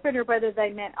meant open or whether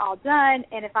they meant all done.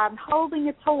 And if I'm holding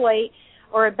a toy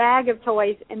or a bag of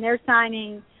toys and they're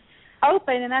signing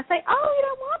open, and I say, oh, you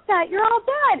don't want that, you're all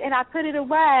done, and I put it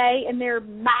away, and they're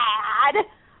mad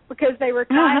because they were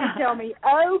trying to tell me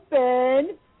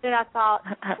open, then I thought,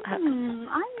 I need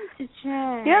to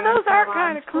change. Yeah, those are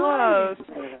kind of close.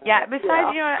 Yeah,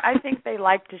 besides, I think they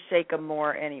like to shake them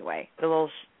more anyway. The little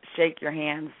shake your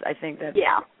hands, I think that's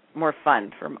more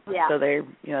fun for them. Yeah. So they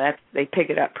pick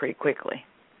it up pretty quickly.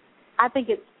 I think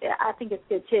it's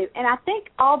good too, and I think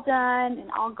all done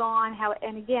and all gone.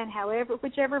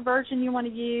 Whichever version you want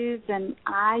to use, and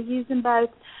I use them both.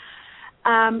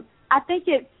 I think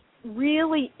it's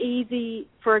really easy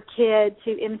for a kid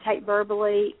to imitate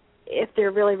verbally if they're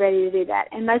really ready to do that.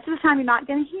 And most of the time, you're not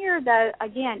going to hear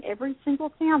every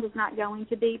single sound is not going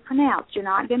to be pronounced. You're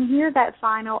not going to hear that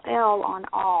final L on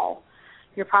all.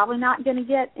 You're probably not going to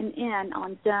get an N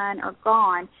on done or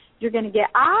gone. You're going to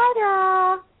get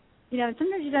Ida. And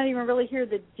sometimes you don't even really hear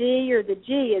the D or the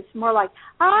G. It's more like,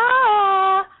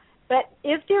 ah. But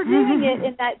if they're doing it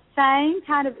in that same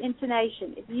kind of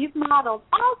intonation, if you've modeled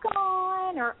all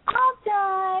gone or all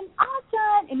done,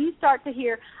 and you start to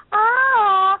hear,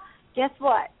 ah, guess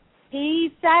what?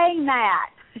 He's saying that.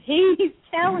 He's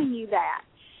telling you that.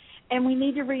 And we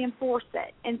need to reinforce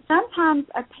it. And sometimes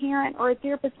a parent or a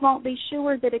therapist won't be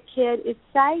sure that a kid is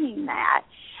saying that.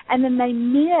 And then they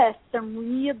miss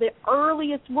the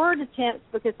earliest word attempts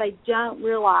because they don't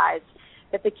realize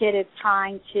that the kid is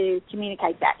trying to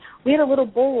communicate that. We had a little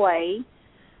boy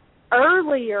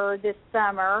earlier this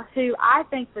summer who I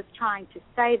think was trying to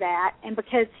say that, and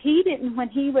because he didn't, when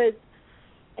he was,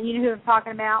 and you know who I'm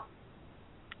talking about?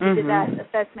 We did that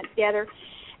assessment together,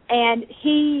 and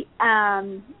he,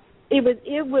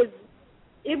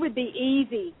 it would be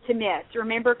easy to miss,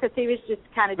 remember, because he was just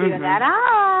kind of doing that,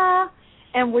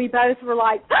 and we both were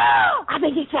like, oh, I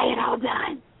think he's saying all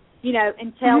done,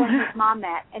 and telling his mom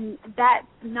that. And that's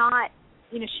not,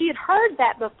 she had heard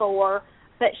that before,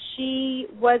 but she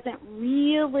wasn't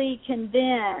really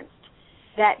convinced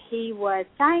that he was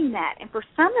saying that. And for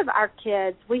some of our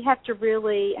kids, we have to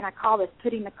really, and I call this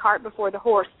putting the cart before the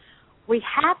horse, we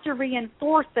have to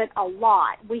reinforce it a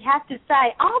lot. We have to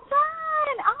say, all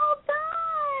done, all done,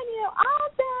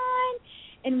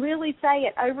 and really say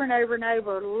it over and over and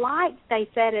over like they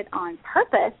said it on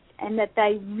purpose, and that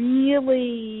they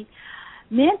really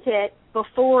meant it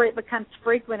before it becomes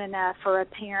frequent enough for a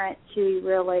parent to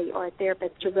really, or a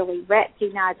therapist to really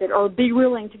recognize it or be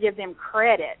willing to give them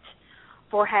credit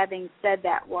for having said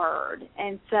that word.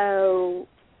 And so,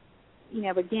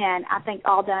 again, I think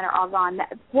all done or all gone.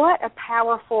 What a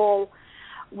powerful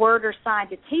word or sign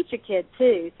to teach a kid,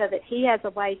 too, so that he has a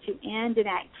way to end an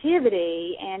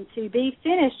activity and to be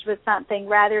finished with something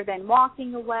rather than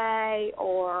walking away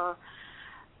or,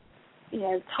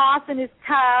 tossing his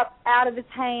cup out of his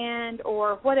hand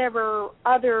or whatever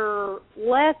other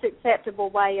less acceptable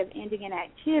way of ending an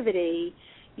activity,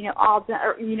 all done,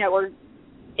 or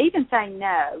even saying no.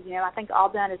 I think all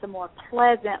done is a more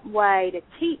pleasant way to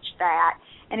teach that.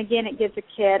 And, again, it gives a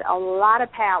kid a lot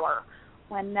of power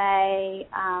when they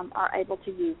are able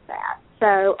to use that.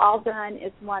 So all done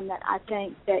is one that I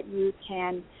think that you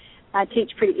can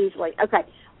teach pretty easily. Okay,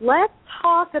 let's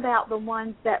talk about the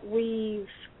ones that we've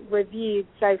reviewed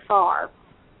so far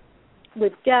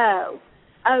with go,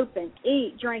 open,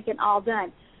 eat, drink, and all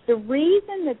done. The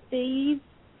reason that these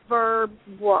verbs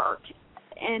work,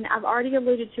 and I've already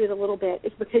alluded to it a little bit,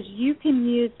 is because you can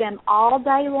use them all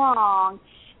day long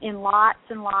in lots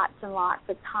and lots and lots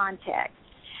of contexts.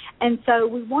 And so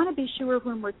we want to be sure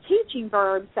when we're teaching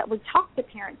verbs that we talk to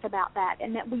parents about that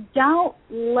and that we don't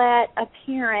let a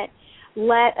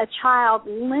child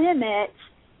limit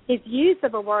his use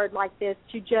of a word like this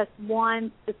to just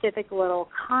one specific little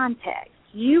context.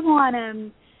 You want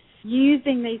him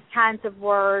using these kinds of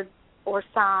words or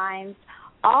signs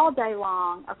all day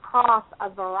long across a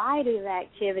variety of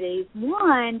activities.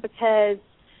 One, because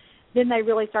then they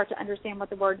really start to understand what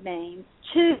the word means.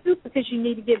 Two, because you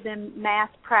need to give them mass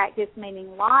practice,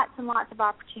 meaning lots and lots of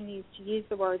opportunities to use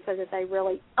the word so that they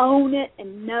really own it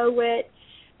and know it.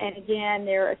 And, again,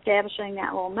 they're establishing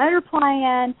that little motor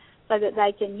plan so that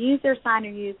they can use their sign or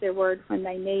use their word when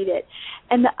they need it.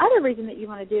 And the other reason that you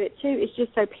want to do it, too, is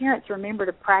just so parents remember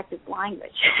to practice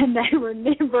language. And they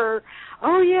remember,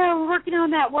 oh, yeah, we're working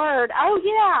on that word. Oh,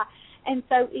 yeah. And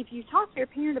so if you talk to your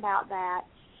parent about that,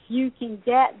 you can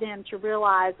get them to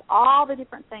realize all the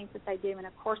different things that they do in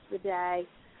a course of the day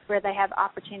where they have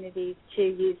opportunities to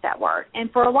use that word.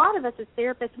 And for a lot of us as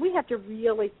therapists, we have to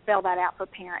really spell that out for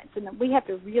parents, and we have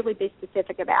to really be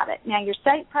specific about it. Now, your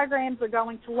state programs are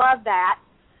going to love that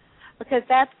because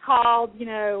that's called,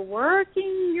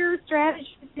 working your strategies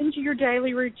into your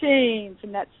daily routines,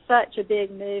 and that's such a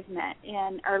big movement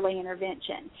in early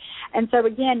intervention. And so,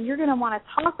 again, you're going to want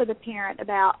to talk with a parent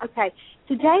about, okay,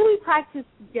 today we practiced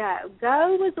go.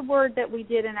 Go was a word that we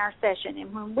did in our session,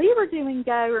 and when we were doing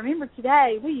go, remember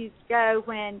today we used go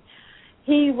when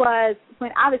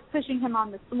I was pushing him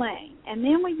on the swing, and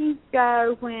then we used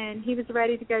go when he was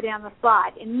ready to go down the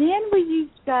slide, and then we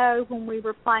used go when we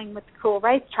were playing with the cool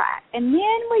racetrack, and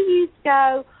then we used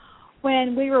go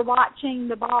when we were watching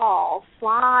the ball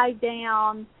slide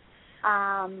down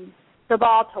the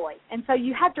ball toy. And so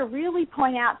you have to really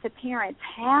point out to parents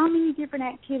how many different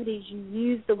activities you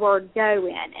use the word go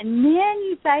in, and then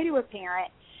you say to a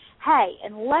parent, hey,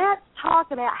 and let's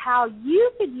talk about how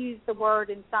you could use the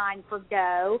word and sign for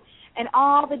go and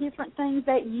all the different things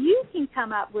that you can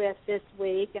come up with this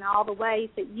week and all the ways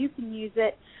that you can use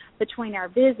it between our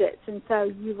visits. And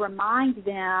so you remind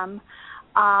them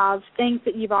of things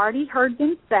that you've already heard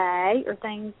them say or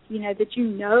things, that you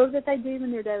know that they do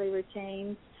in their daily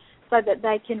routines so that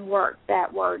they can work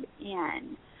that word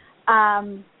in.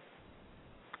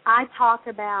 I talk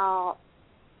about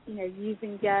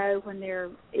using go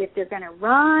if they're going to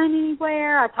run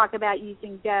anywhere. I talk about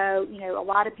using go. A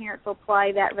lot of parents will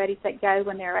play that ready, set, go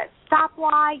when they're at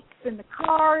stoplights and the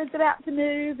car is about to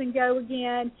move and go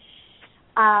again.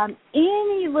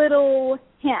 Any little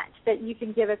hint that you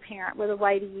can give a parent with a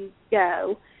way to use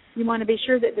go, you want to be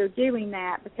sure that they're doing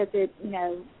that because it,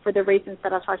 for the reasons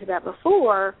that I talked about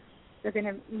before, they're going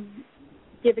to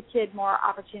give a kid more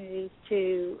opportunities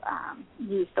to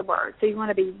use the word. So you want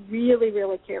to be really,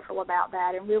 really careful about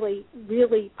that and really,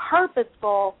 really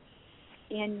purposeful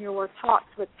in your talks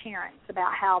with parents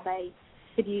about how they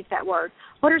could use that word.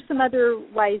 What are some other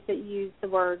ways that you use the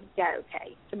word go,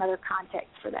 Kate? Some other context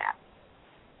for that?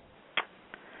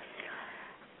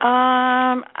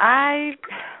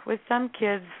 With some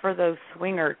kids, for those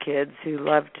swinger kids who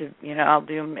love to, I'll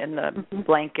do them in the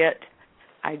blanket.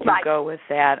 I do go with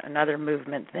that, another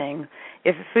movement thing.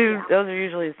 If food, those are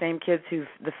usually the same kids who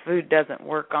the food doesn't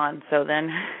work on, so then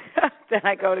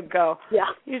I go to go. Yeah.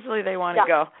 Usually they want to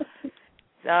go.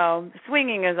 So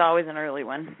swinging is always an early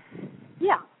one.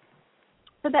 Yeah.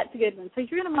 So that's a good one. So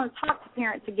you're going to want to talk to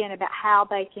parents again about how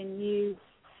they can use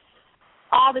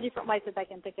all the different ways that they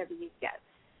can think of to use go.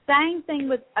 Same thing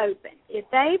with open. If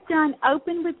they've done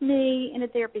open with me in a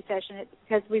therapy session, it's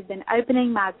because we've been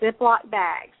opening my Ziploc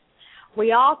bags.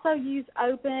 We also use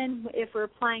open if we're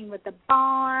playing with the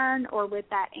barn or with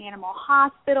that animal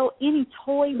hospital. Any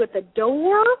toy with a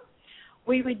door,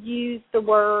 we would use the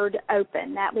word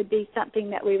open. That would be something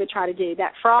that we would try to do.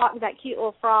 That frog, that cute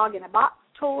little frog in a box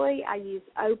toy, I use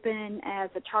open as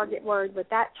a target word with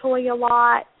that toy a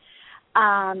lot.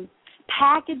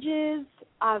 Packages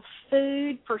of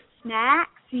food for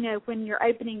snacks, when you're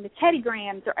opening the Teddy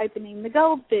Grahams or opening the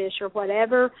goldfish or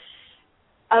whatever,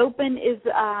 open is,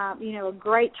 a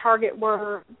great target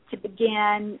word to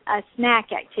begin a snack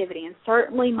activity. And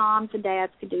certainly moms and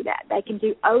dads can do that. They can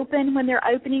do open when they're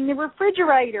opening the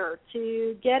refrigerator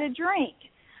to get a drink.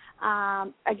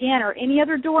 Or any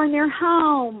other door in their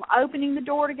home, opening the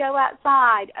door to go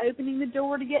outside, opening the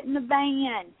door to get in the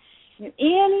van.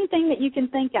 Anything that you can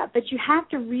think of, but you have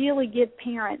to really give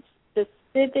parents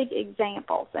specific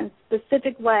examples and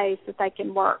specific ways that they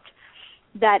can work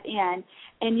that in.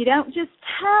 And you don't just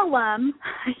tell them,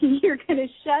 you're going to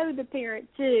show the parent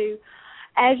too,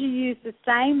 as you use the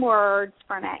same words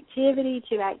from activity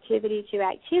to activity to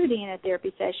activity in a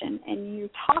therapy session, and you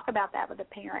talk about that with a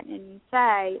parent, and you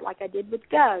say, like I did with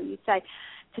go, you say,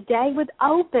 today with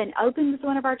open was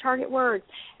one of our target words,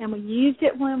 and we used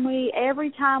it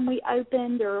every time we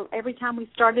opened or every time we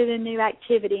started a new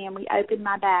activity and we opened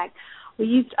my bag. We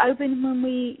used open when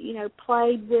we,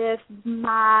 played with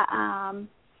my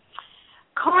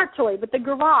car toy with the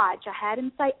garage. I had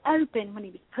him say open when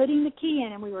he was putting the key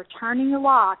in and we were turning the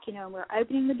lock, and we were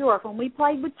opening the door. When we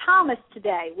played with Thomas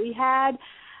today, we had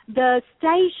the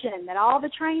station that all the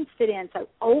trains fit in. So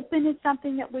open is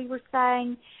something that we were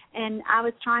saying, and I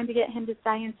was trying to get him to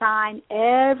say and sign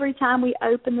every time we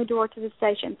open the door to the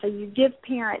station. So you give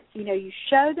parents, you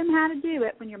show them how to do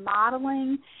it when you're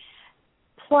modeling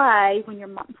play, when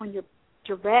you're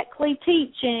directly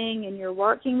teaching and you're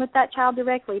working with that child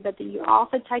directly, but then you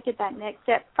also take it that next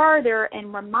step further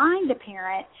and remind the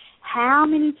parent how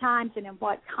many times and in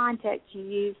what context you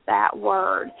use that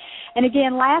word. And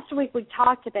again, last week we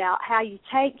talked about how you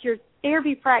take your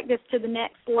therapy practice to the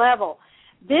next level.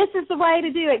 This is the way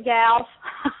to do it, gals.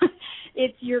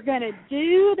 You're going to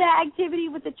do the activity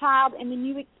with the child, and then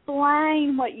you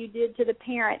explain what you did to the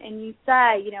parent, and you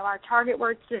say, our target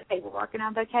words today, we're working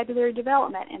on vocabulary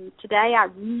development, and today I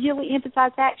really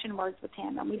emphasized action words with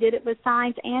him, and we did it with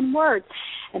signs and words,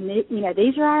 and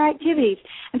these are our activities.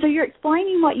 And so you're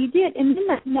explaining what you did, and then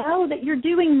they know that you're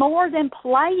doing more than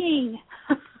playing.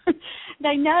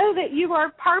 They know that you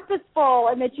are purposeful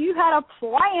and that you had a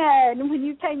plan when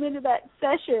you came into that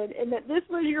session and that this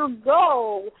was your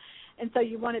goal. And so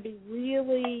you want to be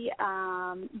really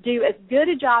do as good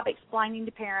a job explaining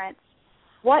to parents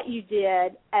what you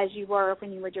did as you were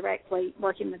when you were directly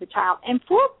working with the child. And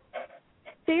for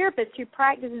therapists who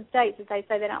practice in states that they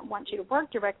say they don't want you to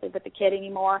work directly with the kid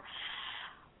anymore,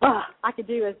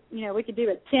 we could do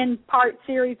a 10-part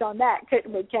series on that,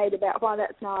 couldn't we, Kate, about why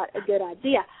that's not a good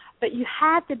idea. But you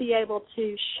have to be able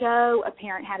to show a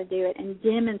parent how to do it and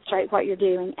demonstrate what you're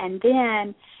doing, and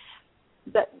then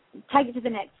take it to the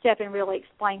next step and really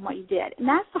explain what you did. And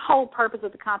that's the whole purpose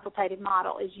of the consultative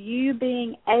model, is you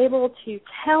being able to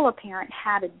tell a parent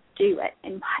how to do it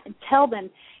and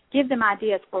give them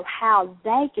ideas for how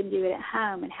they can do it at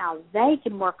home and how they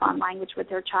can work on language with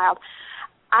their child.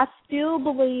 I still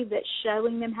believe that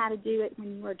showing them how to do it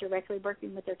when you are directly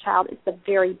working with their child is the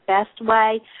very best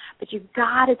way, but you've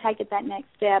got to take it that next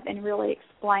step and really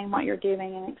explain what you're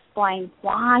doing and explain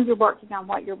why you're working on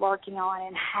what you're working on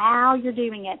and how you're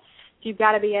doing it. So you've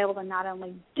got to be able to not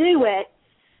only do it,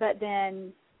 but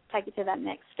then take it to that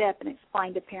next step and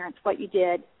explain to parents what you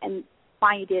did and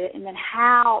why you did it, and then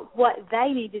what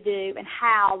they need to do and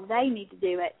how they need to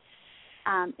do it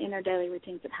in their daily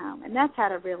routines at home. And that's how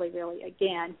to really, really,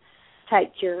 again, take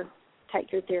your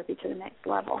therapy to the next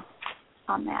level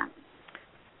on that.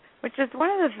 Which is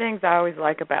one of the things I always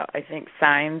like about, I think,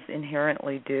 signs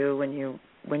inherently do when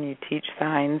you teach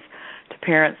signs to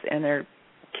parents and their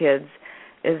kids,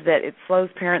 is that it slows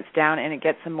parents down and it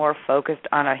gets them more focused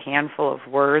on a handful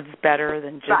of words better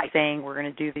than just saying we're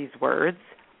going to do these words.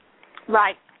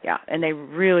 Right. Yeah, and they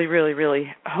really, really,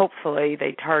 really, hopefully,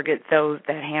 they target that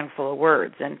handful of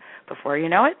words, and before you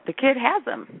know it, the kid has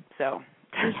them. So,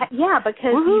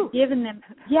 because you've given them,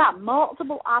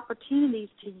 multiple opportunities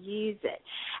to use it.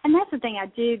 And that's the thing I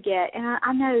do get, and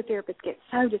I know therapists get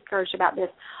so discouraged about this.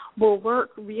 We'll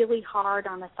work really hard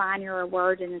on a sign or a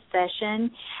word in a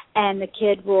session, and the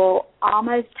kid will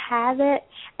almost have it,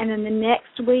 and then the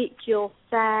next week you'll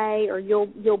say, or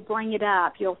you'll bring it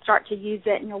up, you'll start to use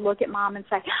it, and you'll look at mom and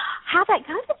say, how'd that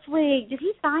go this week? Did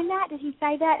he sign that? Did he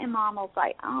say that? And Mom will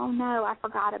say, oh, no, I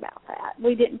forgot about that.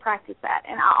 We didn't practice that.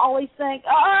 And I always think,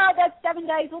 oh, that's 7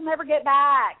 days. We'll never get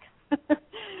back.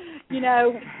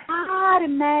 Try to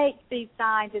make these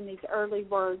signs and these early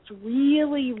words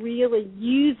really, really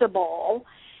usable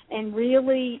and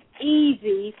really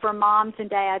easy for moms and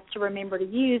dads to remember to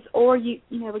use, or you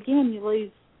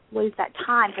lose that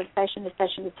time from session to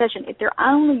session to session. If they're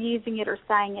only using it or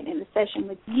saying it in the session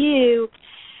with you,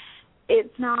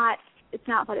 it's not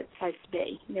what it's supposed to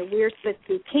be. We're supposed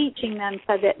to be teaching them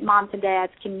so that moms and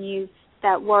dads can use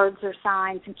that words or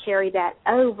signs and carry that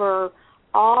over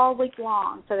all week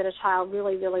long so that a child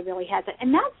really, really, really has it.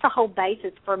 And that's the whole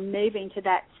basis for moving to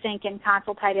that stinking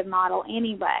consultative model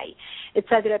anyway. It's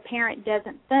so that a parent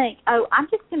doesn't think, oh, I'm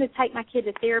just going to take my kid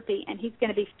to therapy and he's going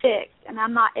to be fixed and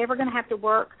I'm not ever going to have to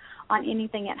work on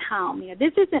anything at home.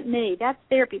 This isn't me. That's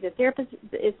therapy. The therapist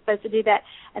is supposed to do that,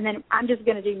 and then I'm just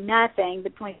going to do nothing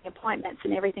between appointments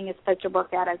and everything is supposed to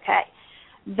work out okay.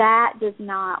 That does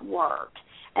not work.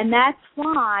 And that's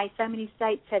why so many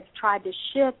states have tried to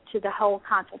shift to the whole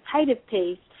consultative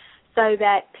piece so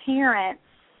that parents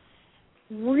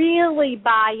really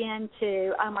buy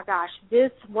into, oh, my gosh,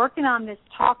 this working on this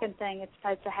talking thing is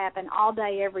supposed to happen all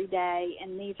day, every day,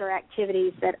 and these are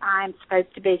activities that I'm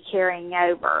supposed to be carrying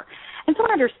over. And so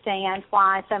I understand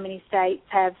why so many states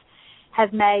have tried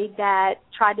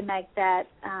to make that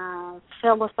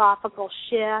philosophical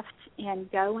shift in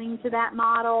going to that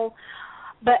model.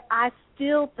 But I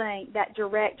still think that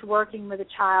direct working with a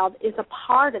child is a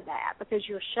part of that because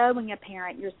you're showing a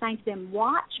parent, you're saying to them,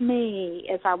 watch me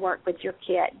as I work with your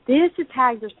kid. This is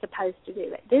how you're supposed to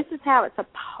do it. This is how it's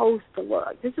supposed to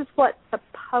look. This is what's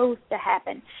supposed to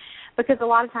happen. Because a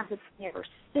lot of times if they never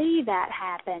see that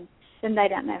happen, then they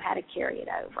don't know how to carry it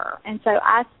over. And so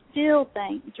I still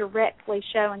think directly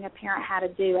showing a parent how to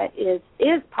do it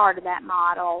is part of that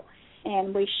model.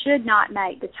 And we should not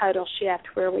make the total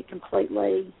shift where we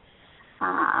completely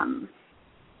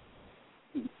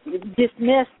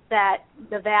dismiss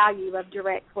the value of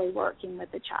directly working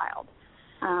with the child.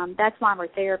 That's why we're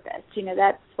therapists.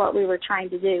 That's what we were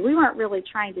trained to do. We weren't really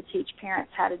trained to teach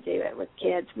parents how to do it with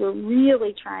kids. We're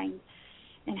really trained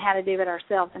in how to do it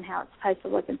ourselves and how it's supposed to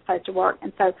look and supposed to work.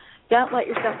 And so don't let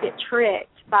yourself get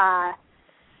tricked by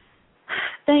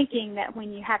thinking that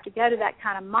when you have to go to that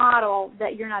kind of model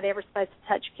that you're not ever supposed to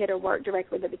touch a kid or work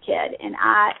directly with a kid. And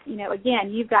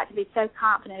again, you've got to be so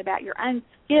confident about your own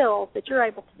skills that you're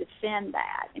able to defend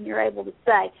that and you're able to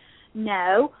say,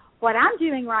 no, what I'm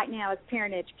doing right now is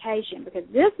parent education because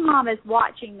this mom is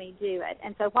watching me do it.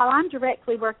 And so while I'm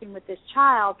directly working with this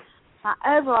child, my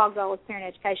overall goal is parent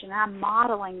education, and I'm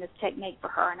modeling this technique for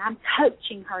her, and I'm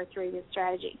coaching her through this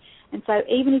strategy. And so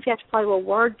even if you have to play little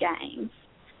word games,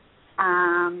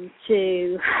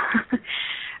 to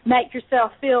make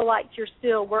yourself feel like you're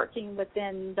still working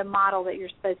within the model that you're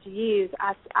supposed to use.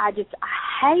 I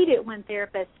hate it when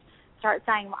therapists start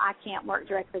saying, well, I can't work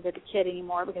directly with a kid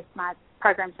anymore because my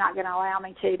program's not going to allow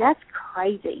me to. That's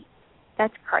crazy.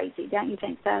 That's crazy. Don't you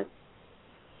think so?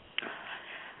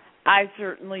 I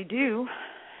certainly do.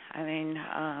 I mean,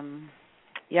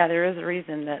 there is a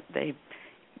reason that they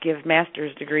give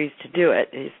master's degrees to do it.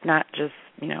 It's not just,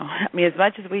 as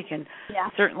much as we can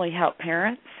certainly help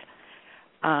parents,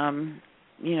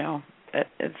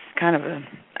 it's kind of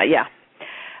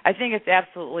I think it's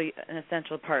absolutely an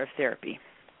essential part of therapy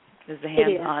is the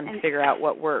hands-on to figure out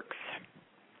what works.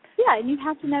 Yeah, and you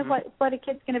have to know what a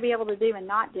kid's going to be able to do and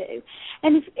not do.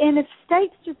 And if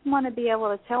states just want to be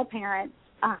able to tell parents,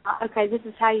 okay, this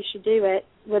is how you should do it,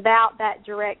 without that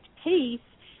direct piece,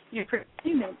 you're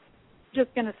presuming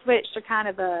just going to switch to kind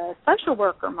of a social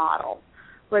worker model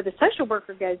where the social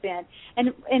worker goes in.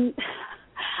 And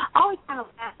I always kind of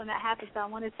laugh when that happens. So I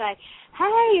want to say,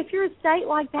 hey, if you're a state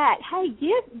like that, hey,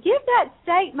 give that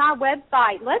state my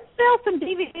website. Let's sell some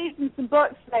DVDs and some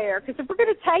books there. Because if we're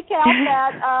going to take out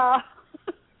that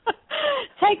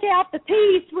take out the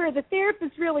piece where the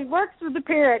therapist really works with the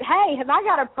parent, hey, have I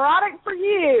got a product for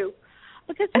you?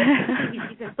 Because that's what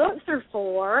DVDs and books are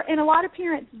for, and a lot of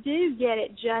parents do get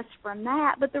it just from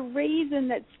that. But the reason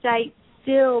that states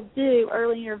still do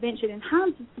early intervention in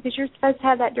homes is because you're supposed to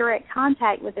have that direct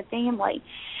contact with the family,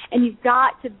 and you've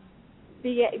got to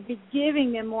be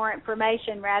giving them more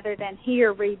information rather than,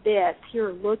 here, read this,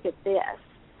 here, look at this.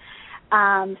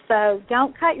 So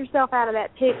don't cut yourself out of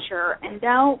that picture, and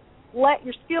don't let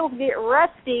your skills get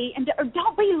rusty, and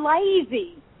don't be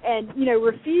lazy and,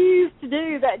 refuse to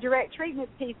do that direct treatment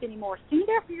piece anymore. Stand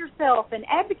up for yourself and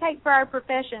advocate for our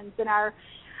professions and our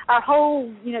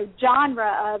whole,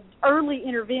 genre of early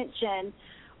intervention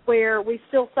where we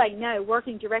still say, no,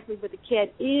 working directly with the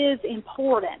kid is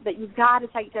important, but you've got to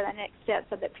take it to that next step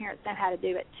so that parents know how to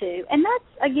do it too. And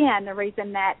that's, again, the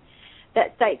reason that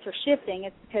states are shifting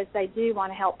is because they do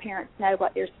want to help parents know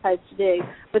what they're supposed to do.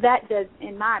 But that does,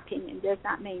 in my opinion, does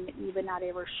not mean that you would not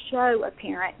ever show a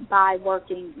parent by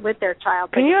working with their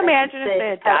child. Can you imagine if they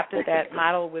adopted that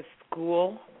model with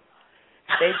school?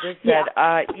 They just said,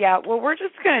 we're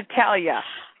just going to tell you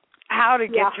how to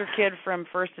get your kid from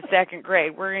first to second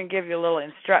grade. We're going to give you a little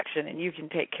instruction, and you can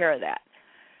take care of that.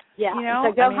 Yeah,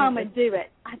 so go home and do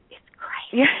it. It's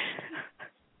crazy. Yeah.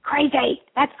 Crazy.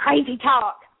 That's crazy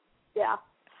talk. Yeah.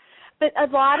 But a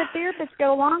lot of therapists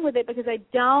go along with it because they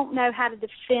don't know how to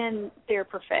defend their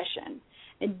profession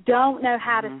and don't know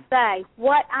how to say,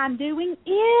 what I'm doing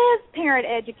is parent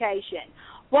education.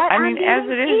 As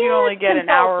it is, you only get an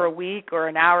hour a week or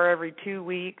an hour every 2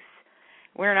 weeks.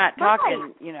 We're not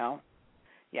talking,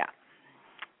 Yeah.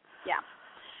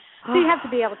 So you have to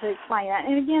be able to explain that.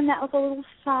 And, again, that was a little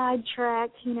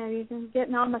sidetrack. You've been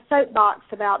getting on my soapbox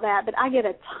about that. But I get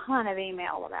a ton of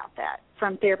email about that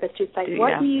from therapists who say,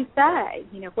 what do you say?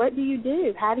 What do you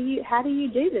do? How do you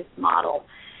do this model?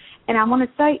 And I want to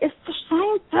say it's the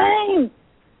same thing.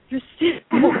 You're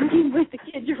still working with the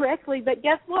kid directly. But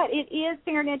guess what? It is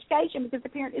parent education because the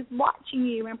parent is watching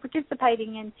you and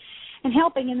participating and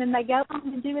helping, and then they go on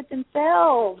and do it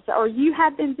themselves, or you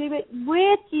have them do it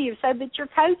with you so that you're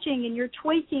coaching and you're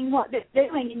tweaking what they're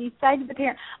doing, and you say to the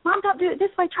parent, Mom, don't do it this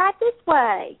way, try it this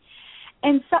way.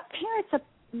 And so parents,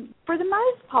 for the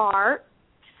most part,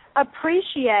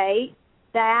 appreciate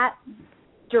that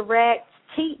direct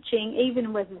teaching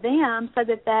even with them so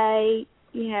that they,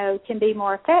 can be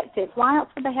more effective. Why else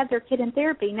would they have their kid in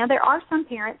therapy? Now, there are some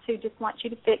parents who just want you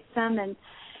to fix them and,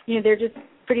 they're just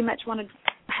pretty much want to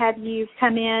have you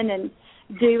come in and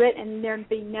do it and there'd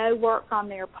be no work on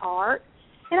their part.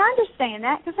 And I understand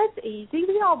that because that's easy.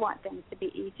 We all want things to be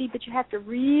easy, but you have to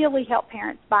really help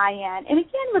parents buy in. And,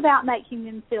 again, without making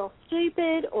them feel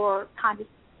stupid or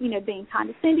being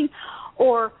condescending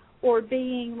or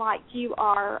being like you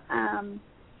are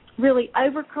really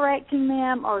overcorrecting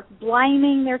them or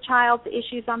blaming their child's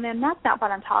issues on them. That's not what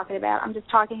I'm talking about. I'm just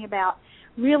talking about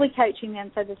really coaching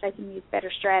them so that they can use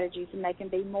better strategies and they can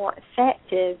be more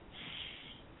effective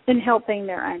in helping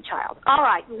their own child. All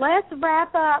right, let's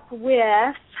wrap up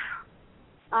with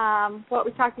what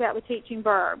we talked about with teaching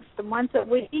verbs. The ones that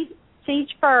we teach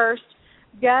first,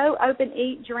 go, open,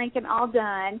 eat, drink, and all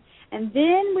done. And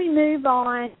then we move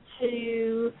on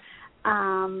to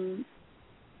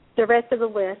the rest of the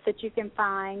list that you can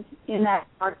find in that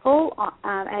article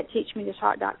at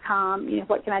teachmetotalk.com.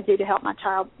 What can I do to help my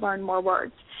child learn more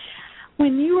words?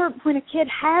 When a kid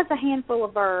has a handful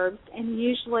of verbs, and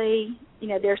usually,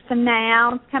 there's some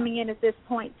nouns coming in at this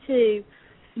point too,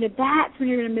 that's when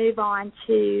you're going to move on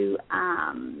to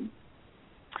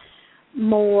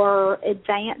more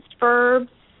advanced verbs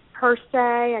per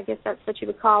se. I guess that's what you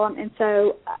would call them. And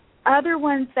so other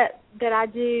ones that I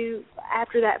do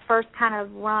after that first kind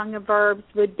of rung of verbs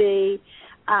would be,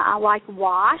 I like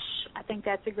wash. I think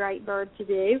that's a great verb to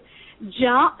do.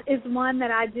 Jump is one that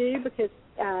I do because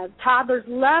toddlers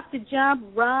love to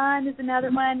jump. Run is another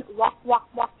one. Walk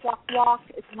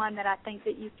is one that I think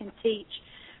that you can teach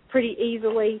pretty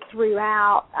easily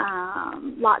throughout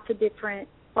lots of different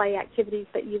play activities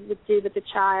that you would do with the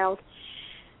child.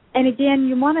 And, again,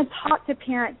 you want to talk to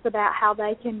parents about how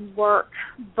they can work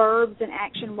verbs and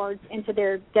action words into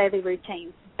their daily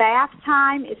routines. Bath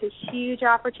time is a huge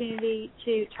opportunity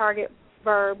to target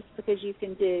verbs because you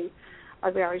can do,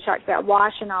 as we already talked about,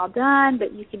 wash and all done,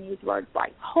 but you can use words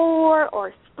like pour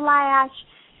or splash.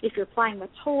 If you're playing with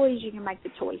toys, you can make the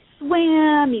toy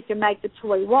swim. You can make the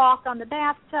toy walk on the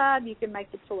bathtub. You can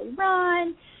make the toy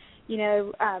run.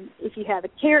 If you have a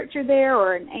character there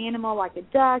or an animal like a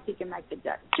duck, you can make the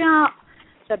duck jump.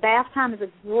 So bath time is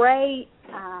a great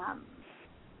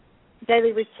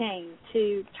daily routine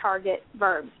to target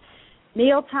verbs.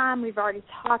 Mealtime, we've already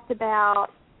talked about.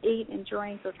 Eat and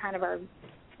drink are kind of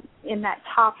in that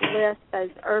top list, those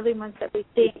early ones that we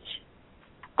teach.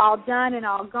 All done and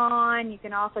all gone. You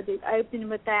can also do open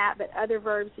with that, but other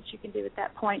verbs that you can do at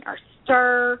that point are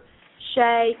stir,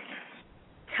 shake,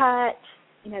 cut.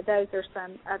 Those are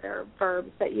some other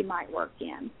verbs that you might work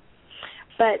in.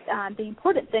 But the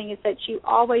important thing is that you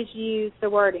always use the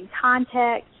word in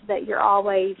context, that you're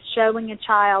always showing a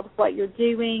child what you're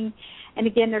doing. And,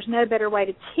 again, there's no better way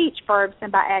to teach verbs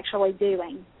than by actually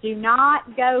doing. Do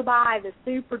not go by the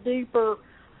super-duper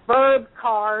verb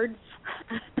cards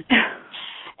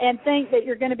and think that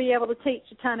you're going to be able to teach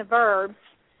a ton of verbs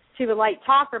to a late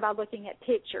talker by looking at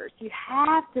pictures. You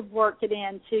have to work it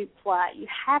into play. You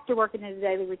have to work it into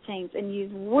daily routines and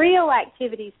use real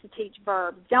activities to teach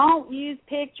verbs. Don't use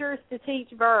pictures to teach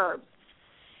verbs.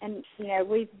 And,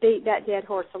 we've beat that dead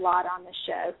horse a lot on this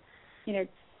show.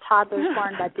 Toddlers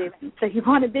learn by doing. So you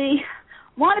want to be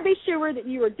sure that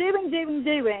you are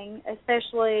doing,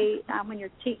 especially when you're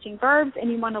teaching verbs,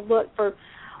 and you want to look for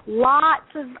lots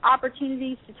of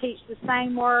opportunities to teach the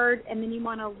same word, and then you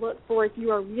want to look for, if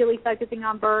you are really focusing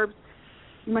on verbs,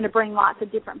 you want to bring lots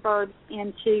of different verbs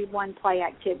into one play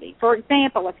activity. For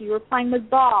example, if you were playing with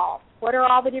balls, what are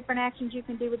all the different actions you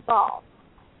can do with balls?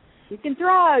 You can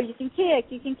throw, you can kick,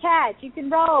 you can catch, you can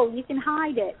roll, you can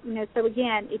hide it. So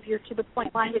again, if you're to the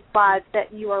point language-wise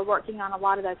that you are working on a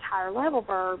lot of those higher-level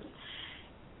verbs,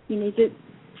 you need to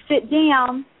sit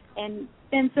down and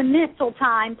spend some mental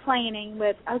time planning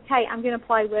with, okay, I'm going to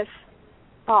play with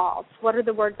balls. What are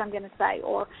the words I'm going to say?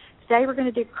 Or today we're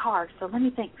going to do cars, so let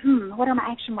me think, what are my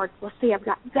action words? Let's see, I've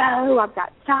got go, I've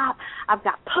got stop, I've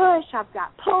got push, I've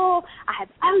got pull, I have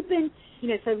open,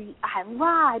 so I have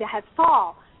ride, I have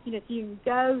fall. So you can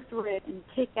go through it and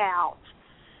pick out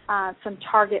some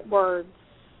target words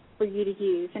for you to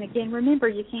use. And again, remember,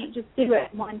 you can't just do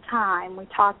it one time. We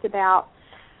talked about.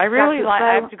 I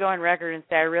have to go on record and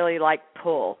say I really like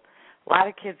pull. A lot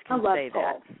of kids can say pull.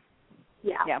 that.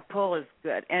 Yeah. Yeah, pull is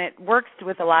good, and it works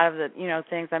with a lot of the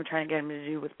things I'm trying to get them to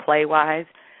do with play-wise.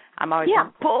 I'm always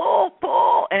saying,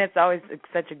 pull, and it's always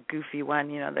such a goofy one.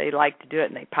 They like to do it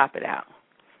and they pop it out.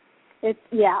 It's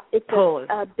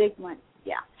a big one.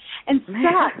 Yeah. And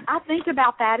stuck, I think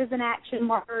about that as an action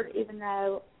word, even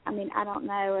though, I don't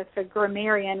know if a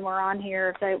grammarian were on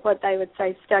here, what they would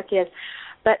say stuck is.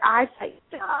 But I say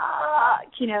stuck,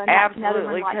 and that's another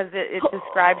one. Absolutely, because it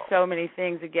describes so many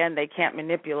things. Again, they can't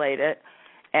manipulate it.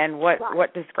 And what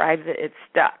describes it, it's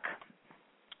stuck.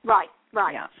 Right.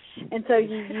 Yeah. And so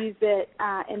you use it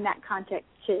in that context,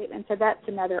 too. And so that's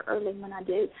another early one I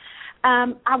do.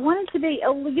 I wanted to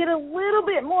get a little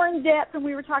bit more in depth when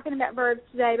we were talking about verbs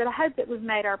today, but I hope that we've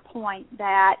made our point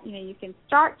that, you can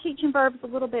start teaching verbs a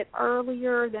little bit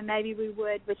earlier than maybe we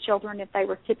would with children if they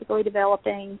were typically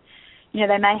developing. They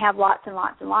may have lots and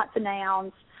lots and lots of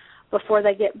nouns before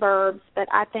they get verbs, but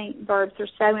I think verbs are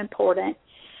so important.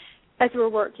 As we're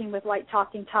working with late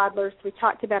talking toddlers, we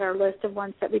talked about our list of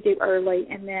ones that we do early,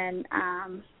 and then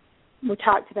we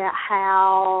talked about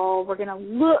how we're going to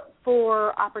look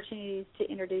for opportunities to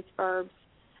introduce verbs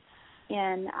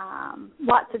in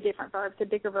lots of different verbs, a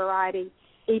bigger variety,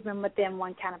 even within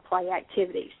one kind of play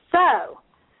activity. So,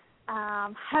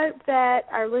 hope that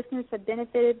our listeners have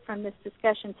benefited from this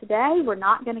discussion today. We're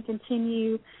not going to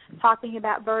continue talking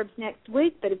about verbs next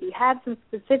week, but if you have some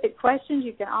specific questions,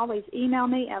 you can always email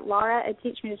me at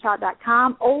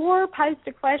laura@teachmetotalk.com or post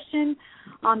a question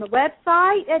on the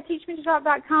website at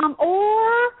teachmetotalk.com,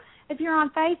 or if you're on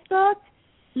Facebook,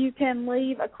 you can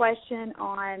leave a question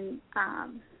on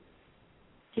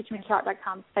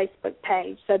teachmetotalk.com's Facebook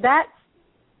page. So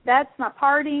that's my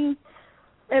parting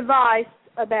advice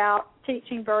about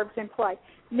teaching verbs in play.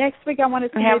 Next week, I want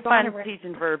to have fun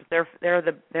teaching verbs.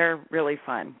 They're really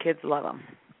fun. Kids love them.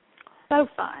 So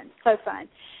fun.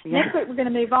 Yeah. Next week, we're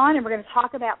going to move on, and we're going to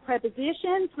talk about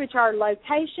prepositions, which are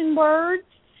location words.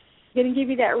 I'm going to give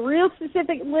you that real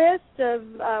specific list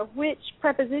of which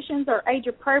prepositions are age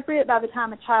appropriate by the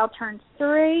time a child turns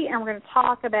 3, and we're going to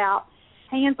talk about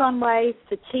hands-on ways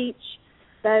to teach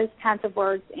those kinds of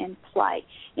words in play.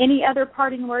 Any other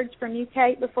parting words from you,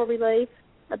 Kate, before we leave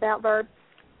about verbs?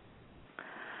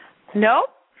 Nope.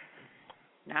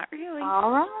 Not really.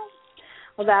 All right.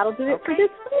 Well, that'll do it for this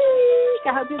week.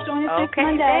 I hope you'll join us next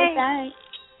Monday. Thanks.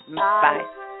 Bye.